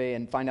some survey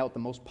and find out the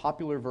most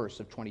popular verse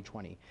of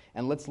 2020.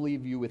 And let's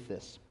leave you with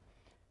this.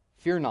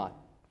 Fear not,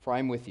 for I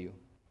am with you.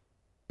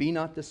 Be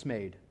not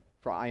dismayed,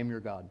 for I am your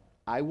God.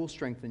 I will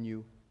strengthen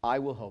you. I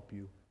will help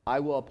you. I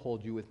will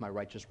uphold you with my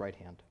righteous right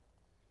hand.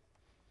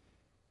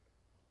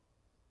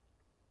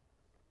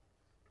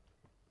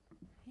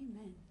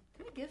 Amen.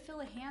 Can we give Phil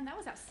a hand? That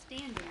was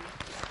outstanding.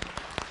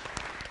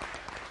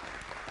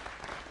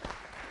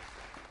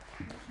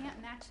 We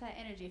can't match that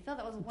energy. Phil,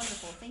 that was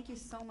wonderful. Thank you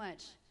so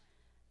much.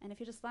 And if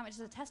you just allow me just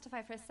to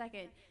testify for a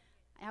second,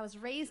 I was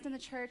raised in the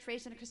church,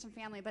 raised in a Christian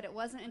family, but it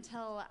wasn't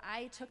until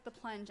I took the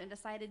plunge and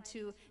decided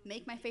to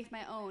make my faith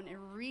my own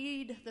and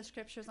read the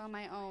scriptures on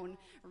my own,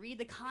 read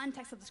the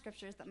context of the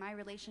scriptures, that my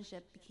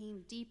relationship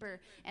became deeper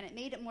and it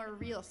made it more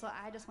real. So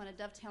I just want to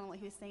dovetail on what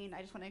he was saying.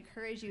 I just want to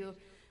encourage you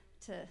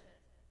to,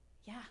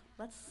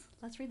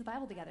 let's read the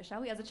Bible together, shall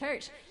we, as a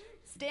church?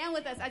 Stand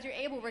with us as you're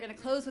able. We're going to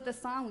close with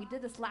this song. We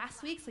did this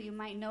last week, so you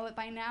might know it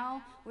by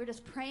now. We're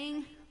just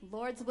praying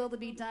Lord's will to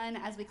be done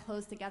as we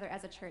close together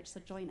as a church, so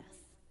join us.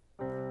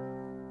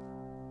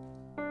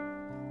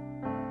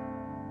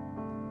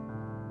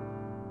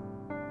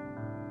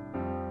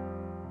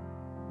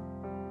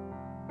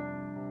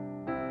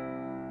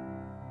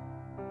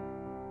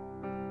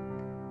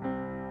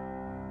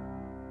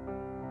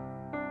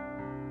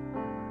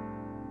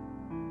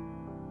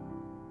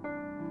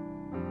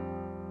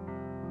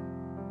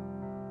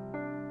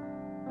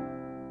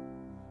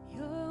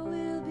 Your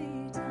will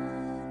be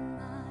done,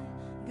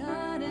 my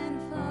God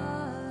and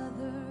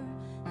Father,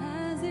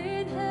 as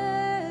in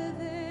heaven.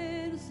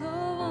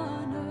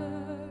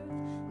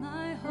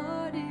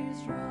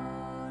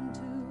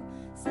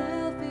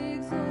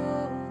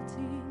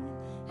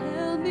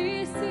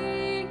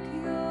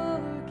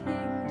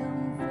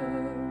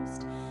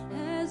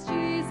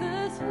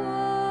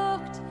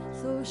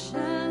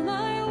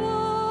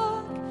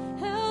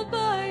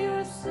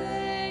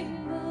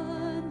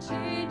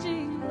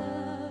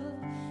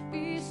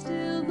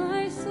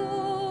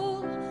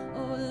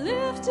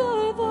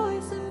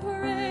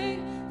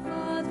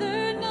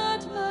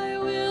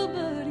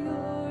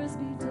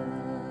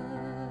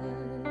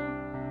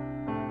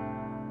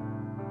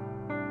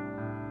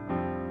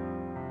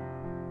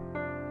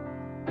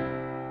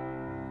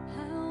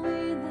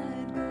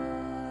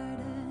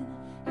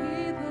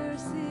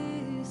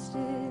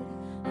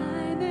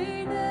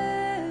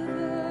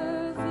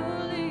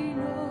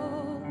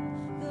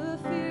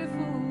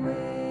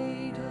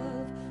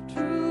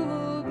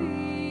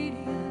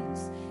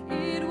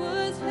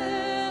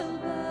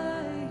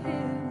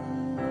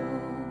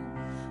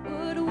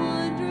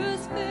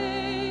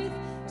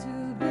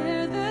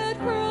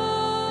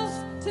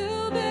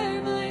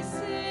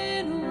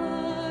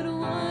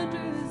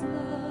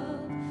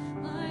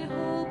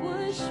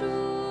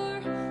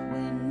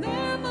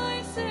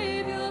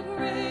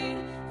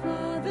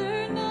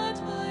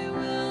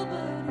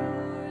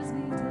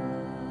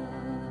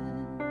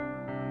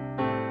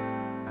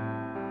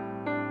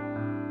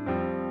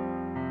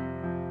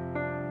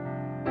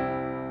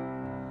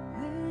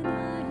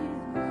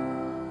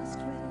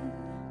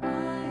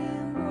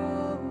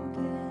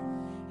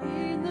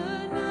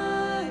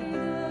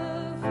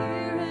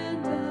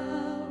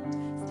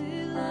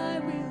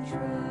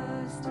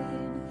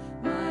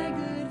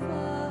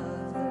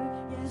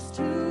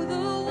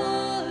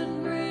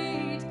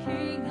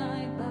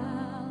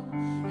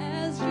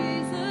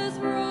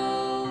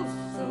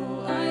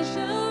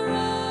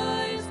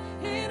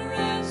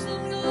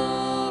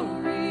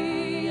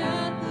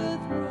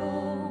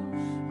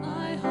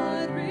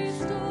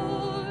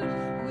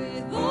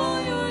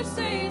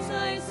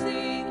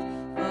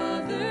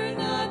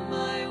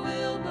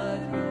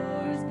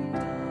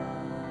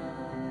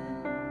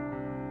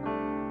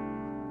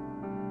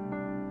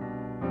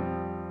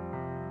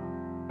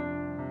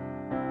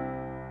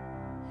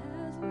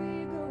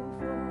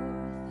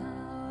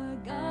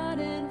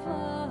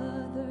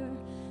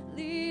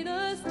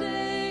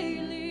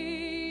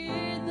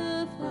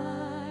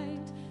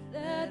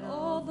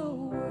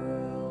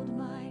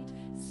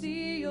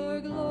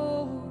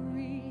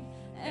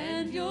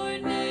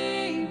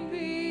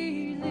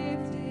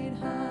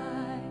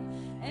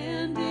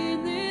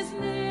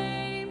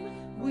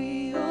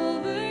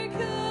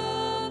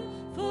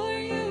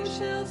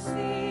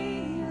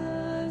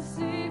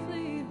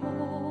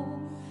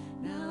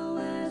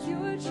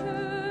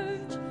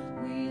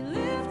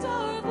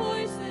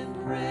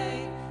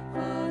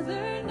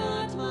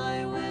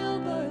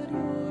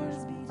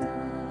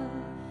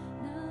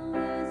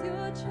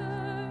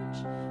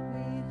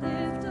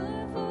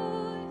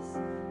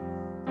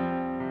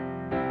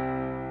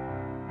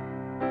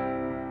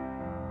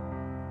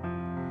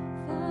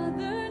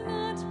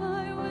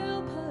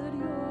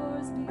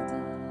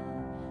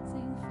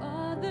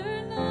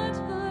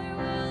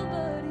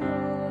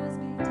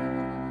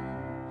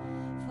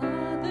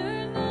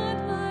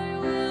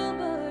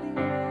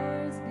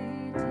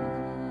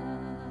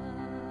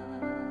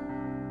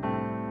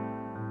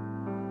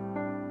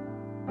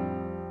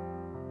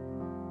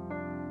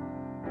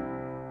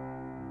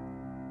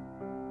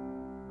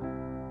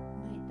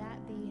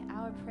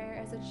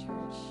 as a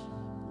church.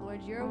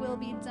 Lord, your will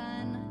be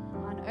done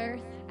on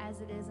earth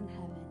as it is in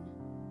heaven.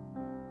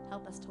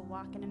 Help us to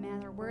walk in a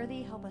manner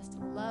worthy. Help us to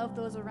love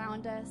those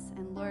around us.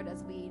 And Lord,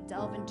 as we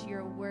delve into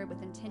your word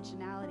with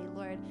intentionality,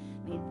 Lord,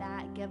 may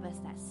that give us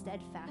that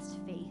steadfast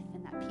faith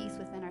and that peace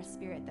within our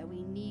spirit that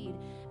we need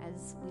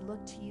as we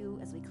look to you,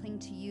 as we cling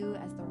to you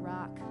as the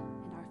rock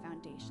and our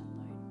foundation,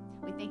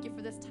 Lord. We thank you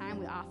for this time.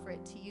 We offer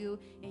it to you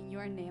in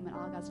your name, and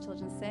all God's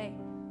children say,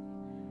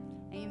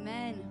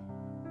 amen.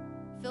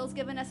 Phil's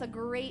given us a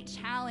great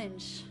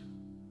challenge.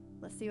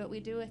 Let's see what we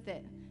do with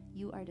it.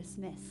 You are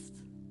dismissed.